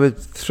chicken, there were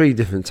 3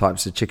 different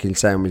types of chicken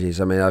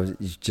sandwiches. I mean,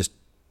 just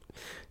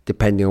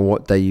depending on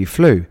what day you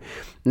flew.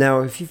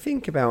 Now, if you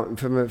think about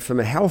from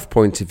a health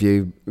point of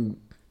view,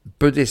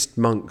 Buddhist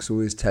monks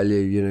always tell you,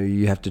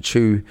 you have to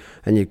chew,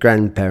 and your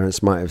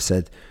grandparents might have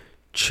said,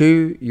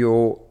 chew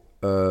your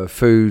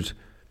food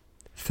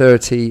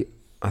 30,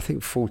 I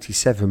think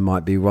 47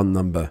 might be one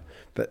number,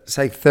 but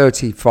say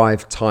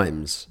 35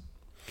 times.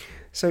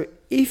 So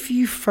if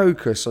you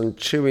focus on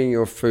chewing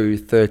your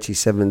food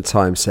 37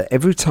 times, so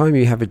every time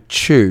you have a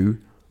chew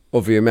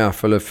of your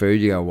mouthful of food,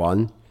 you go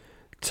 1,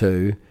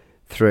 2,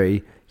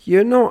 3,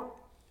 you're not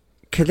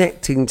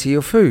connecting to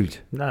your food.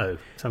 No,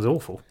 sounds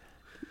awful.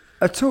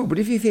 At all. But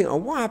if you think,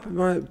 what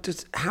happened?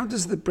 How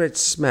does the bread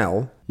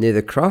smell near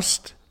the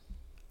crust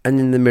and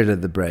in the middle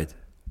of the bread?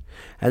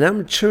 And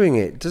I'm chewing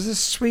it. Does the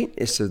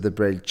sweetness of the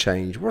bread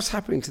change? What's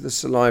happening to the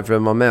saliva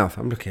in my mouth?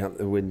 I'm looking out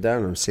the window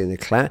and I'm seeing the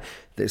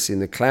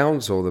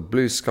clouds or the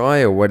blue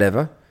sky or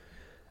whatever.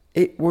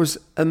 It was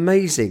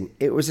amazing.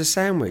 It was a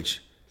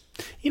sandwich.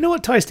 You know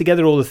what ties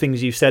together all the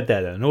things you've said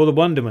there, though, and all the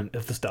wonderment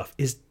of the stuff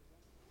is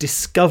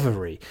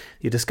discovery.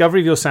 The discovery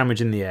of your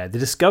sandwich in the air, the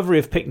discovery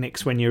of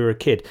picnics when you were a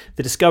kid,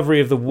 the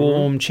discovery of the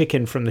warm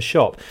chicken from the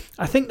shop.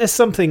 I think there's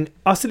something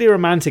utterly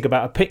romantic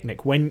about a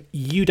picnic when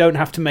you don't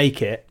have to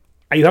make it,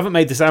 and you haven't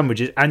made the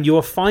sandwiches, and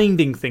you're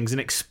finding things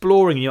and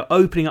exploring, and you're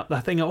opening up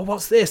that thing. Oh,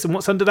 what's this? And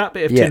what's under that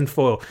bit of tin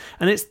foil?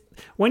 And it's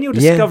when you're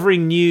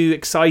discovering new,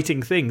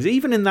 exciting things,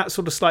 even in that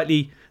sort of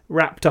slightly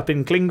wrapped up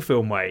in cling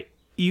film way,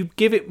 you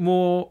give it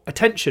more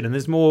attention and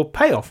there's more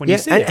payoff when you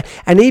see it.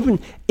 And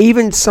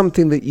even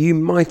something that you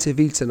might have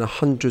eaten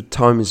 100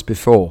 times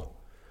before,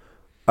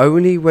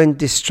 only when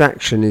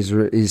distraction is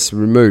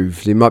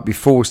removed, it might be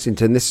forced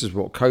into, and this is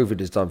what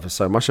COVID has done for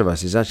so much of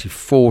us, is actually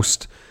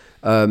forced,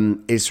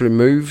 it's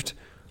removed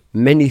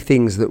many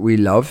things that we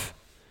love,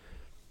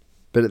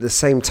 but at the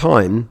same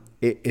time,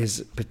 it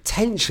has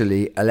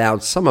potentially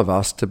allowed some of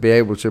us to be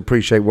able to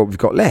appreciate what we've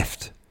got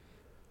left.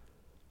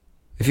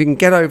 If you can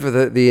get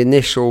over the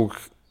initial,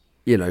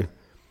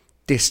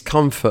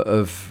 discomfort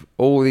of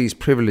all these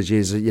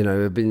privileges,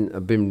 have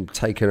been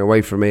taken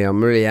away from me.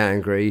 I'm really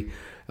angry.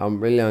 I'm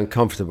really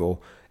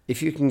uncomfortable.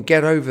 If you can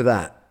get over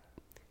that,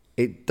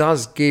 it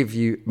does give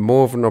you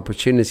more of an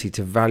opportunity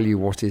to value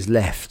what is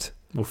left.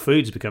 Well,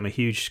 food's become a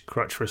huge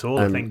crutch for us all,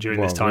 I think,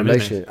 during this time.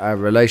 Our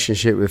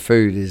relationship with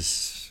food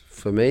is,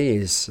 for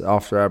me,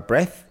 after our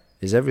breath,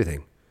 is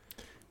everything.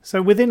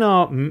 So within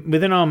our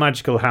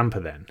magical hamper,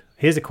 then,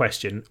 here's a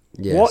question: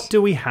 What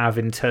do we have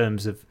in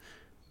terms of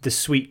the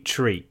sweet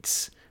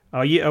treats?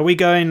 Are we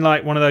going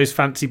like one of those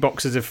fancy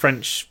boxes of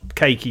French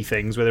cakey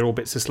things where they're all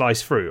bits of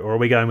sliced fruit, or are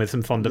we going with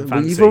some fondant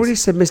fancies? You've already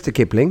said Mr.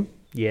 Kipling.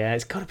 Yeah,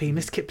 it's got to be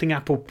Mr. Kipling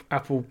apple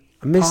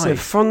Mr. pie.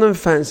 Fondant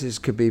fancies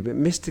could be, but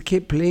Mr.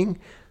 Kipling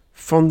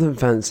fondant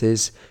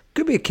fancies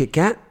could be a Kit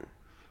Kat.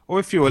 Or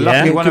if you were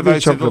lucky, one of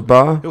those chocolate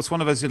bar. It was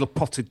one of those little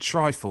potted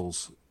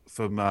trifles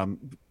from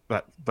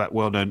that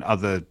well-known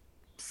other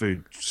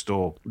food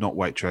store, not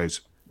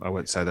Waitrose. I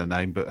won't say their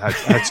name, but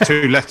had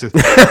 2 letters,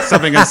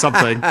 something and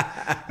something.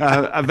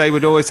 And they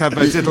would always have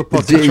those little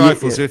potted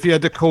trifles. So if you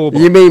had a call,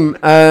 you mean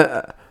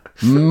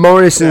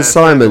Morris and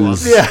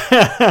Simons?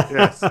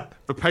 Yes,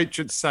 the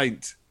patron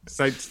saint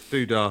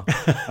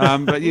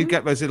Dudar. But you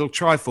get those little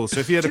trifles. So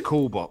if you had a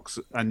cool box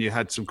and you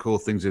had some cool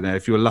things in there,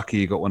 if you were lucky,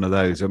 you got one of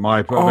those. And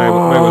they were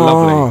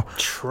lovely.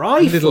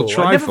 Trifle, little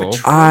trifle,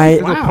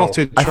 little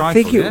potted trifle. I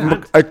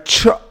think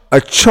a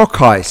choc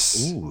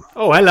ice. Ooh.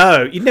 Oh,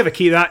 hello! You'd never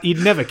keep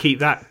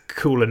that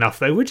cool enough,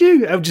 though, would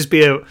you? It would just be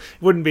it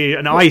wouldn't be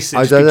an ice.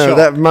 I don't know.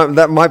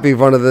 That might be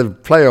one of the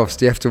playoffs.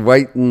 Do you have to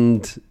wait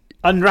and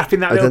unwrapping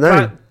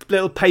that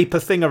little paper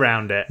thing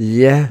around it?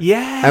 Yeah.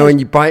 And when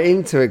you bite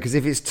into it, because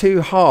if it's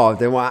too hard,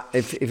 then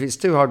if it's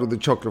too hard, all the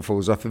chocolate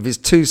falls off. If it's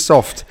too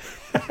soft,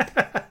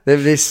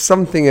 There's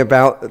something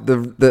about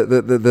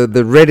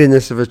the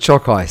readiness of a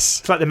choc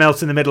ice. It's like the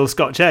melt in the middle of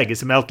Scotch egg.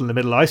 It's a melt in the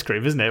middle ice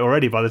cream, isn't it?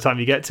 Already by the time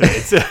you get to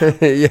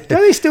it. Yeah.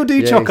 Don't they still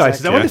do choc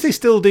ices? exactly. I wonder if they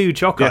still do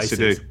choc Yes, ices.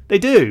 they do. They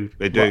do.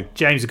 They do. Well,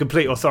 James, a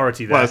complete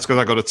authority there. Well, it's because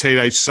I got a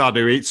teenage son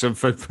who eats them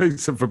for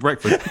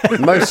breakfast.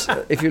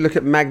 If you look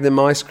at Magnum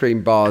ice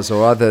cream bars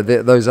or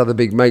those other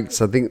big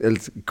mates, I think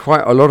there's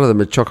quite a lot of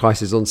them are choc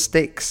ices on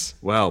sticks.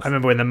 Well, I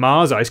remember when the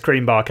Mars ice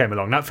cream bar came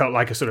along. That felt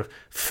like a sort of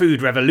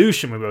food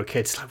revolution when we were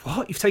kids. Like,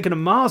 what? You've taken a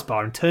Mars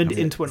bar and turned it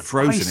into an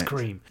frozen ice it.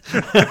 cream.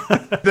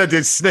 they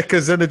did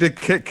Snickers and they did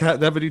Kit Kat,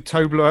 they did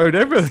Toblerone,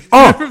 everything.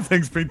 Oh!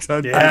 Everything's been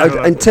turned Yeah.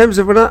 into In terms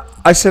of when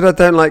I said I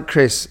don't like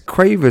Chris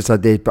Quavers, I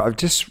did, but I've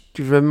just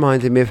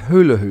reminded me of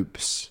hula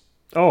hoops.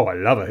 Oh, I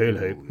love a hula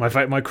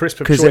hoop. My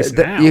crisp of Because choice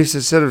now. you used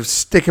to sort of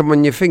stick them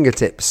on your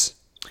fingertips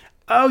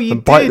Oh, you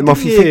and bite did, them off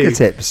didn't your you?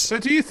 fingertips. So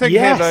do you think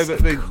Yes. here, though,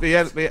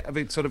 that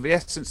the sort of the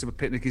essence of a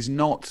picnic is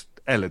not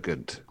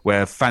elegant,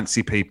 where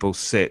fancy people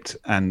sit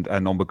and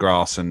on the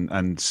grass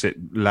and sit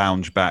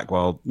lounge back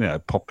while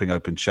popping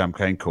open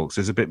champagne corks?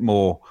 There's a bit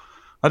more.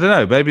 I don't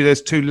know. Maybe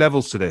there's two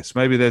levels to this.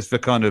 Maybe there's the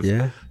kind of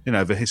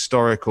the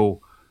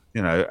historical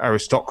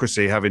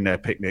aristocracy having their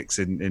picnics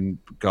in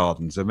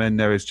gardens, and then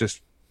there is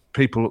just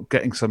people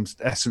getting some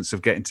essence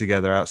of getting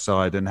together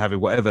outside and having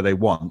whatever they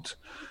want.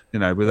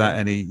 Without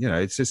any,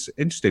 it's just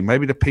interesting.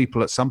 Maybe the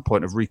people at some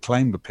point have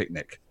reclaimed the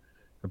picnic,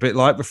 a bit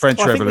like the French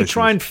I think Revolution. we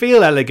try and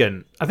feel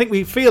elegant. I think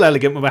we feel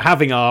elegant when we're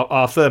having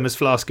our thermos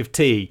flask of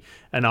tea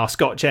and our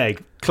Scotch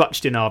egg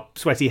clutched in our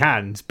sweaty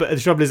hands. But the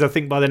trouble is, I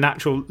think by the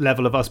natural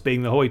level of us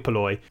being the hoi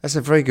polloi. That's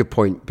a very good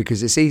point,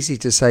 because it's easy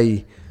to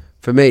say,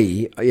 for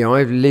me,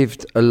 I've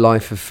lived a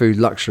life of food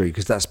luxury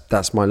because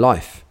that's my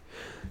life.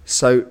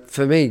 So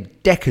for me,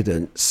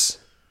 decadence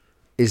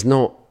is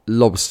not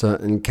lobster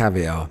and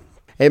caviar.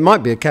 It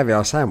might be a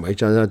caviar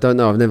sandwich. I don't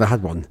know. I've never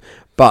had one.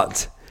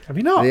 But Have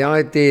you not? the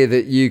idea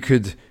that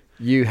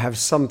you have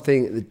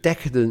something, the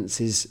decadence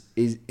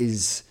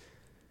is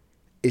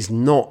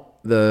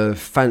not the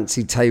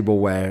fancy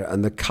tableware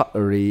and the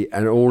cutlery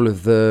and all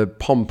of the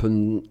pomp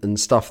and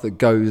stuff that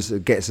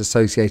gets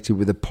associated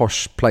with a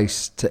posh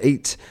place to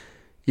eat.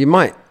 You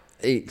might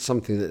eat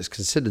something that's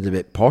considered a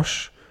bit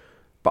posh,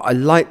 but I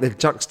like the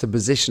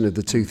juxtaposition of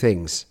the two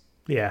things.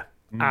 Yeah,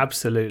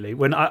 absolutely.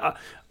 When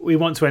we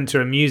want to enter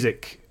a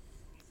music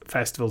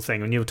festival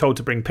thing, and you were told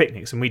to bring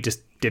picnics, and we just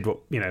did what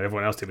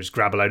everyone else did, was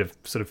grab a load of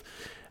sort of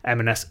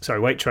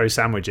Waitrose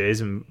sandwiches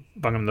and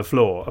bung them on the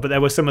floor. But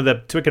there was some of the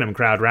Twickenham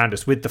crowd around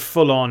us with the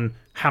full-on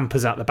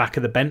hampers out the back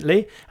of the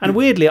Bentley, and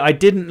weirdly, I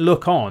didn't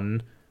look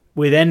on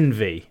with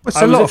envy. It's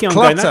I a was lot looking of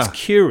on going, clutter. that's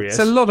curious.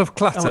 It's a lot of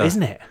clutter, Oh,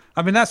 isn't it?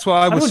 I mean, that's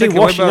why I was wouldn't be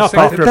thinking. washing up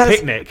after a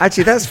picnic.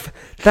 Actually,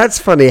 that's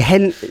funny.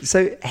 Henley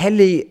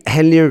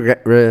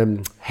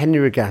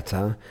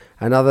Regatta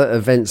and other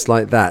events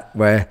like that,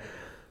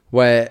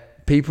 where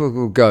people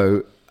will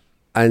go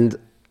and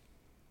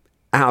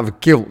out of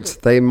guilt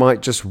they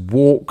might just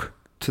walk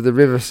to the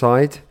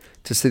riverside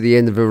to see the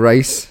end of a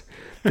race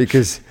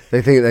because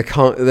they think they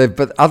can't.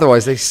 But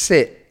otherwise, they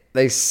sit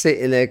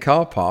in their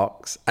car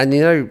parks, and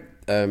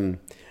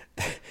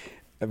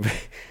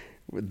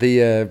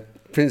the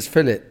Prince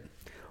Philip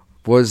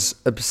was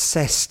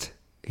obsessed.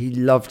 He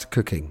loved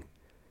cooking.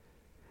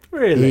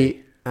 Really?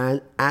 He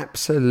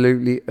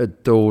absolutely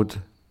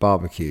adored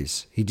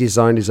barbecues. He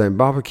designed his own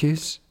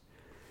barbecues.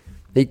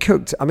 He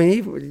cooked. I mean,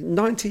 he was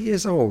 90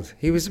 years old.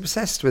 He was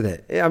obsessed with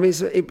it. I mean,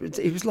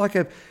 it was like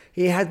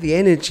he had the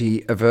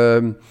energy of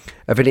an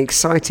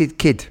excited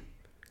kid.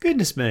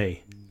 Goodness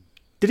me.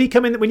 Did he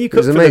come in when you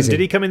cooked for them? amazing. Did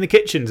he come in the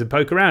kitchens and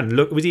poke around and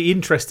look? Was he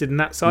interested in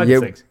that side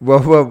of things?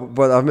 Well,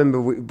 I remember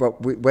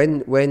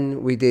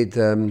when we did.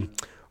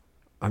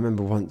 I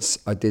remember once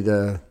I did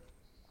oh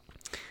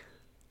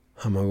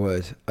my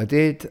word! I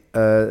did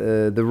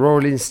the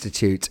Royal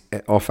Institute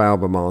off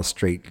Albemarle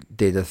Street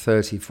did a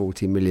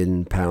 30-40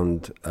 million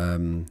pound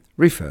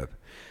refurb,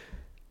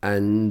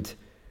 and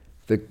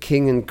the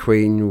King and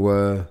Queen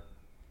were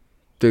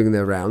doing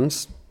their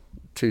rounds,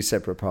 two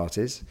separate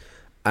parties.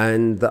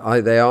 And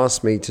they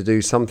asked me to do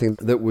something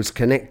that was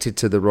connected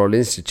to the Royal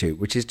Institute,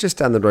 which is just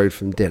down the road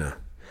from dinner.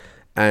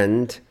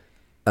 And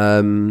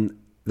the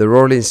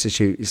Royal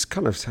Institute is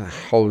kind of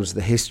holds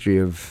the history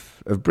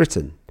of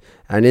Britain.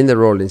 And in the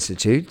Royal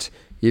Institute,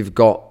 you've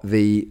got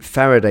the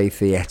Faraday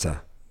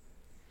Theatre,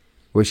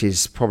 which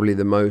is probably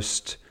the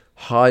most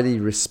highly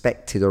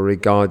respected or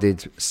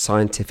regarded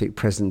scientific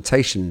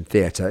presentation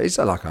theatre. It's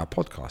like our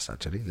podcast,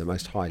 actually, the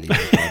most highly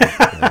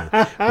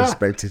regarded,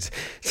 respected.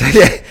 So,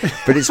 yeah,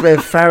 but it's where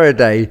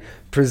Faraday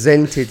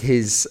presented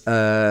his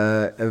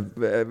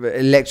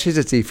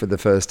electricity for the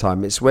first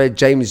time. It's where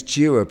James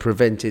Dewar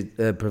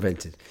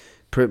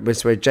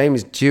it's where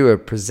James Dewar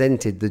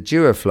presented the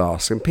Dewar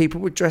flask, and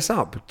people would dress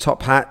up,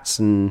 top hats,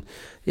 and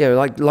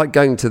like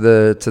going to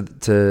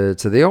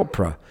the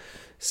opera.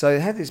 So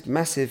it had this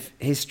massive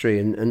history,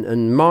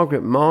 and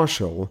Margaret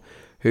Marshall,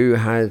 who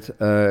had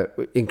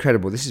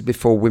incredible. This is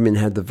before women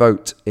had the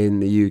vote in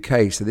the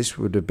UK, so this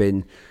would have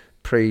been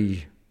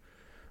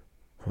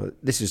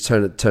this was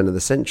turn of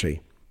the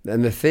century.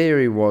 And the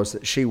theory was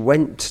that she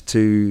went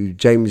to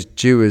James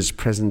Dewar's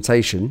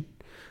presentation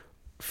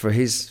for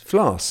his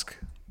flask.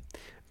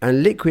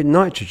 And liquid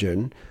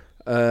nitrogen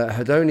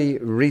had only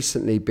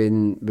recently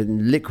been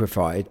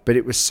liquefied, but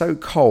it was so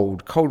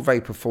cold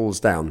vapor falls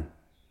down,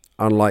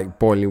 unlike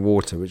boiling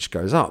water, which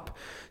goes up.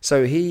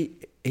 So he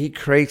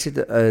created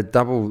a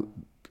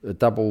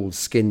double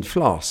skinned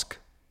flask.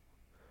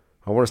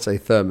 I want to say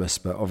thermos,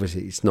 but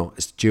obviously it's not.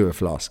 It's Dewar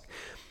flask.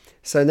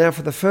 So now,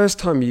 for the first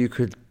time, you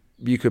could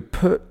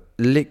put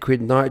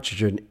liquid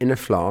nitrogen in a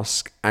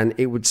flask, and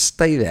it would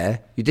stay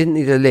there. You didn't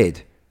need a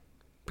lid,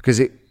 because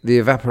the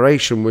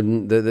evaporation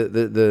wouldn't.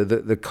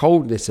 The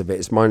coldness of it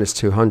is minus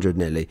 200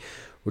 nearly,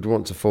 would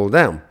want to fall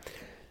down.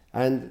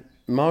 And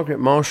Margaret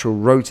Marshall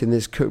wrote in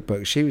this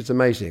cookbook. She was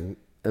amazing.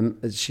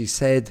 She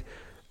said.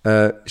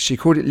 She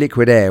called it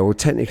liquid air, or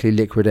technically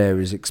liquid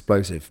air is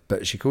explosive,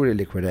 but she called it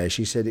liquid air.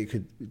 She said it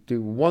could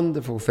do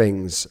wonderful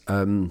things.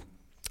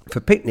 For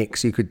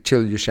picnics, you could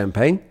chill your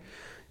champagne,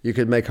 you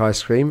could make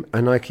ice cream,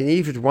 and I can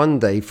even one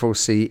day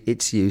foresee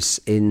its use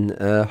in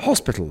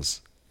hospitals.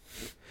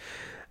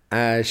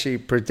 She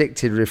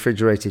predicted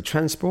refrigerated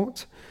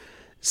transport.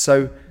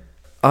 So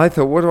I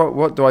thought,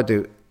 what do I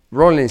do?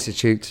 Royal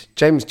Institute,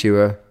 James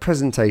Dewar,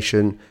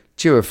 presentation,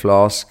 Dewar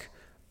flask,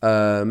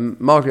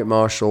 Margaret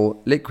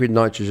Marshall, liquid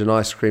nitrogen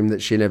ice cream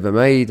that she never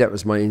made. That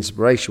was my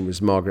inspiration,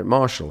 was Margaret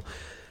Marshall.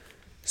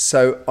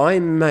 So I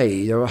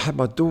had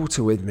my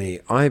daughter with me.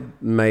 I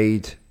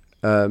made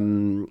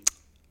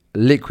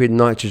liquid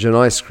nitrogen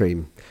ice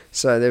cream.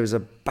 So there was a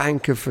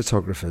bank of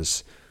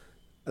photographers.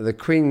 The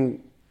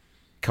Queen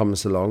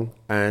comes along,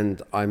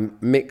 and I'm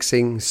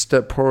mixing,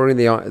 pouring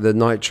the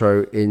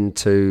nitro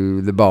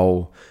into the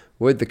bowl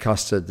with the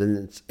custard,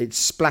 and it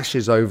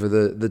splashes over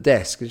the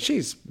desk. And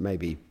she's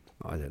maybe,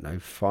 I don't know,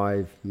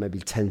 5, maybe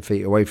 10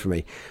 feet away from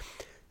me,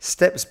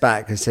 steps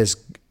back and says,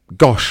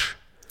 "Gosh."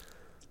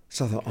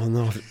 So I thought, oh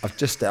no, I've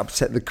just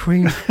upset the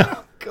Queen.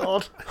 Oh,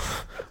 God.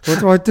 What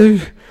do I do?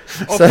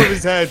 Off with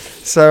his head.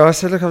 So I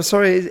said, "Look, I'm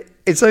sorry.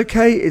 It's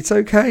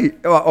okay.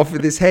 Well, off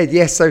with his head."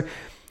 Yes. So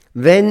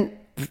then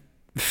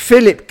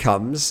Philip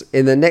comes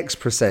in the next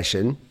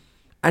procession,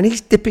 and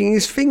he's dipping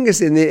his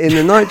fingers in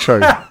the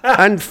nitro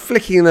and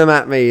flicking them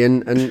at me,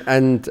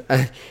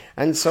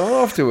 and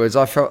so afterwards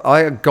I felt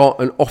I had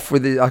gotten off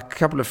with it. A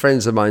couple of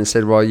friends of mine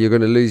said, "Well, you're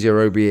going to lose your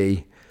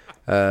OBE."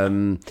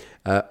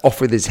 Off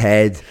with his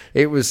head.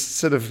 It was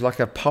sort of like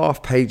a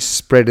half-page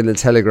spread in the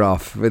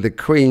Telegraph with the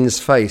Queen's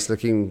face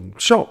looking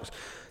shocked.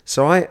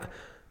 So I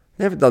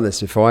never done this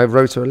before. I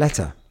wrote her a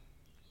letter,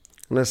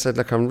 and I said,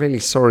 "Look, I'm really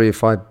sorry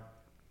if I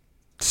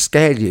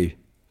scared you,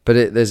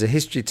 but there's a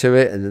history to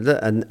it,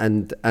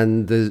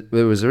 and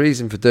there was a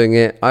reason for doing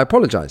it. I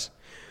apologise."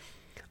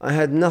 I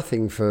had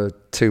nothing for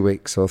 2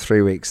 weeks or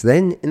 3 weeks.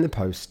 Then in the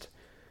post,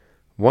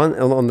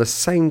 on the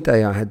same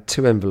day, I had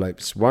 2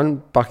 envelopes.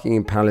 One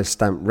Buckingham Palace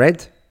stamped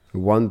red,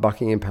 one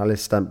Buckingham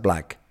Palace stamped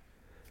black.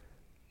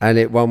 And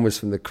one was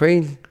from the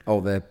Queen,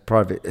 or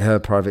her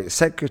private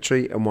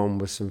secretary, and one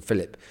was from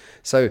Philip.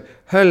 So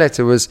her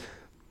letter was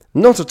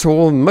not at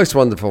all, most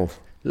wonderful,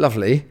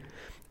 lovely.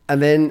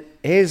 And then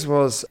his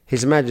was,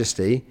 His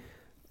Majesty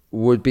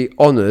would be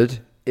honoured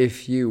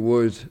if you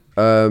would,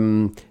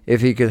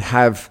 if he could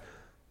have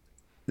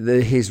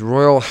his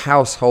royal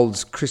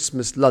household's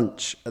Christmas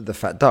lunch at the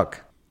Fat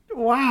Duck.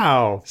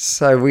 Wow.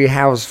 So we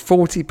housed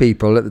 40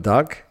 people at the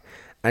Duck,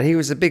 and he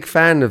was a big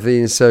fan of the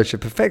In Search of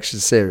Perfection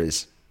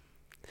series.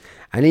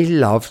 And he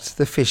loved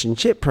the fish and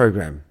chip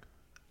programme.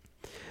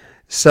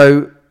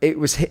 So it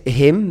was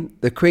him,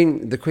 the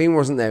Queen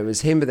wasn't there, it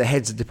was him with the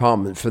heads of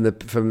department from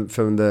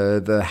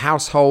the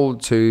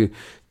household to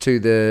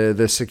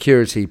the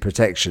security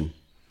protection,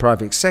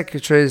 private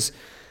secretaries,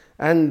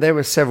 and there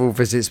were several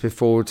visits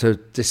before to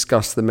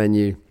discuss the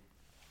menu.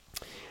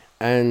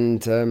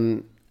 And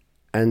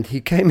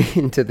he came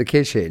into the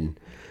kitchen,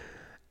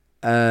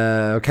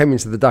 came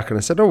into the Duck, and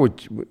I said, "Oh,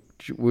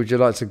 would you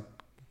like to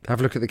have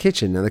a look at the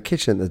kitchen?" Now the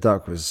kitchen at the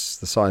Duck was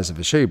the size of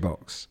a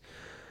shoebox,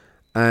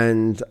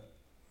 and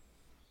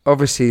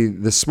obviously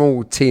the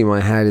small team I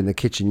had in the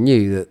kitchen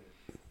knew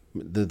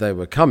that they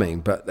were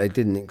coming, but they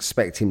didn't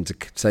expect him to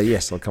say,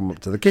 "Yes, I'll come up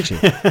to the kitchen."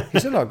 He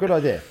said, "Oh, good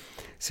idea."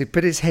 So he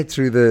put his head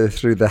through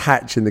the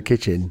hatch in the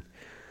kitchen,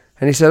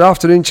 and he said,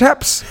 "Afternoon,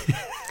 chaps."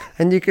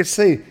 And you could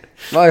see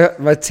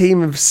my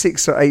team of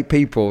 6 or 8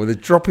 people, they're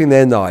dropping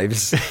their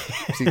knives.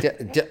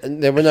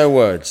 There were no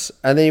words.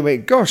 And then he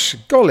went, "Gosh,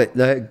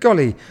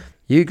 golly,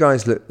 you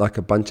guys look like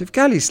a bunch of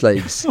galley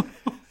slaves.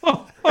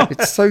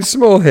 It's so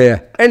small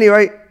here.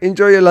 Anyway,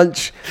 enjoy your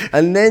lunch."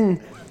 And then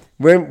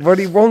what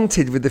he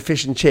wanted with the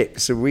fish and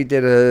chips, so we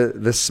did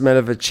the smell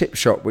of a chip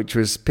shop, which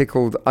was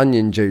pickled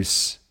onion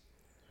juice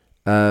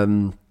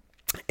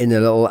in a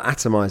little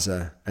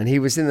atomizer. And he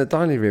was in the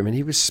dining room, and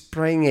he was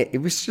spraying it. It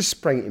was just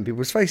spraying it in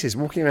people's faces,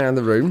 walking around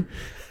the room.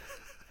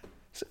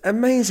 It's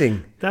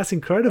amazing. That's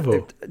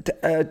incredible.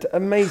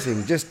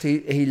 Amazing. Just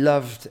he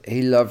loved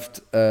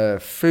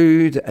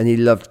food, and he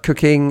loved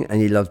cooking, and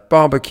he loved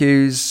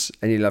barbecues,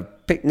 and he loved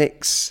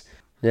picnics.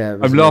 Yeah,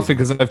 it was I'm laughing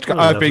amazing. because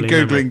I've been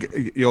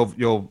googling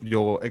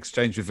your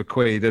exchange with the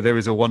Queen, and there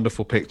is a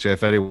wonderful picture.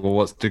 If anyone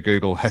wants to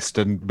Google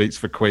Heston meets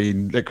the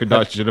Queen, liquid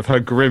nitrogen, of her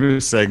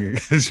grimacing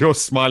as you're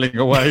smiling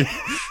away.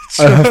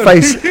 Her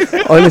face,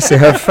 honestly,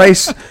 her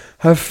face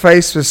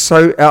was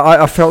so.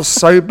 I felt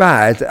so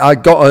bad. I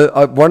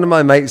got one of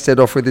my mates said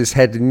off with his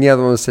head, and the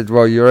other one said,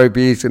 "Well, your OBE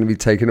is going to be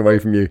taken away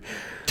from you,"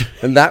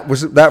 and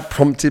that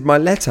prompted my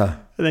letter.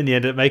 And then you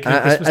ended up making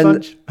a Christmas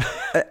lunch.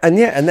 And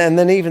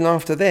then even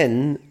after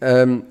then,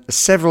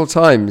 several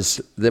times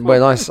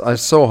when I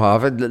saw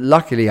her,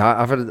 luckily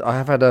I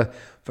have had a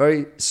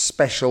very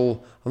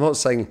special. I'm not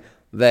saying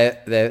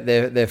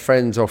they're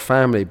friends or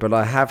family, but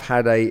I have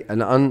had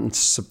an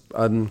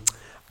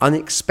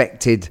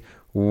unexpected,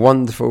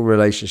 wonderful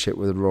relationship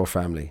with the royal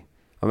family.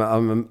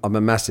 I'm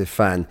a massive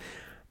fan,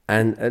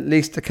 and at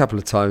least a couple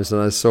of times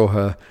when I saw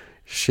her,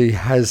 she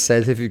has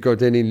said, "Have you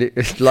got any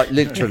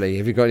literally?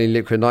 Have you got any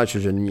liquid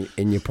nitrogen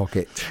in your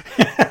pocket?"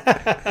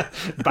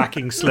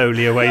 Backing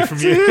slowly away from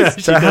you.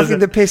 So having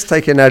the piss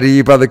taken out of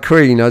you by the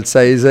Queen, I'd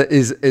say is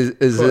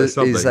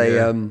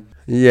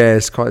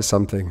it's quite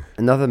something.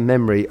 Another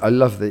memory I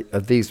love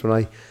of these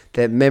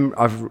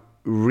I've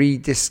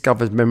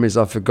rediscovered memories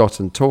I've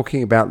forgotten.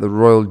 Talking about the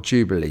Royal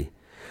Jubilee,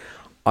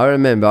 I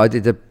remember I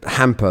did a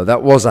hamper.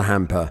 That was a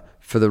hamper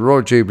for the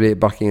Royal Jubilee at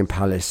Buckingham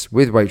Palace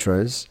with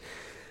Waitrose.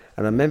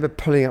 And I remember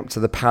pulling up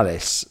to the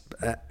palace.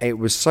 It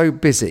was so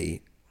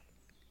busy.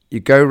 You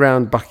go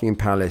around Buckingham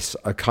Palace.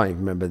 I can't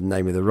even remember the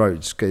name of the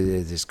roads.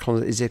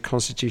 Is it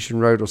Constitution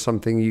Road or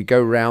something? You go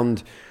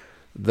round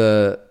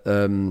the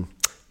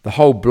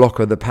whole block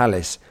of the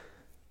palace.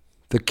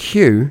 The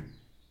queue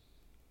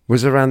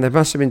was around. There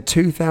must have been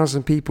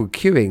 2,000 people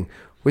queuing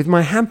with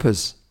my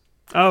hampers.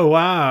 Oh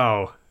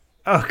wow!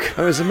 Oh, God.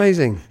 That was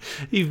amazing.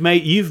 You've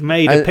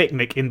made a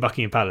picnic in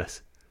Buckingham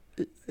Palace.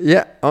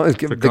 Yeah,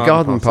 the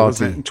garden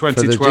party in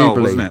 2012,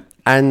 wasn't it?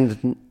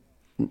 And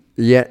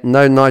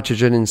no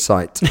nitrogen in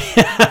sight.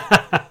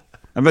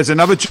 And there's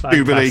another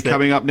Jubilee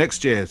coming up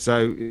next year,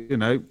 so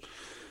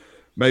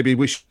maybe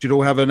we should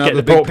all have another. Get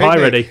the big pork pie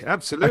picnic. ready.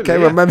 Absolutely. Okay,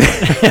 well, maybe.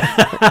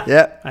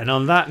 Yeah. And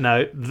on that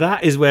note,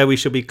 that is where we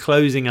shall be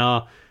closing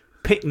our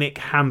picnic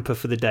hamper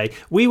for the day.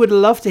 We would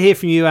love to hear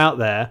from you out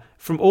there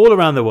from all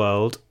around the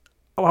world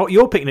what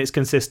your picnics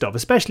consist of,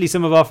 especially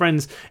some of our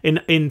friends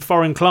in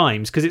foreign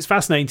climes, because it's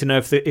fascinating to know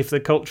if the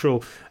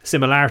cultural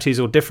similarities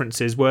or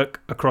differences work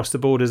across the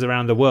borders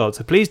around the world.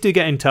 So please do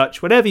get in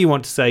touch, whatever you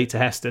want to say to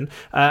Heston,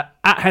 at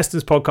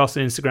Heston's Podcast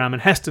on Instagram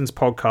and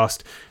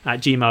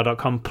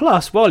hestonspodcast@gmail.com.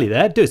 Plus, while you're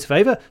there, do us a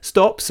favour,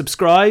 stop,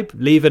 subscribe,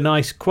 leave a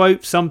nice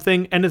quote,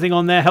 something, anything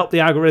on there, help the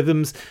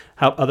algorithms,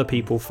 help other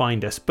people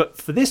find us. But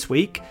for this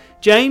week,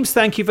 James,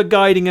 thank you for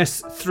guiding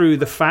us through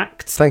the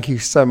facts. Thank you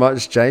so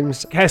much,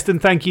 James. Heston,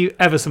 thank you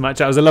ever so much.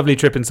 That was a lovely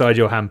trip inside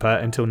your hamper.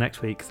 Until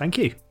next week, thank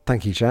you.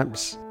 Thank you,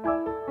 chaps.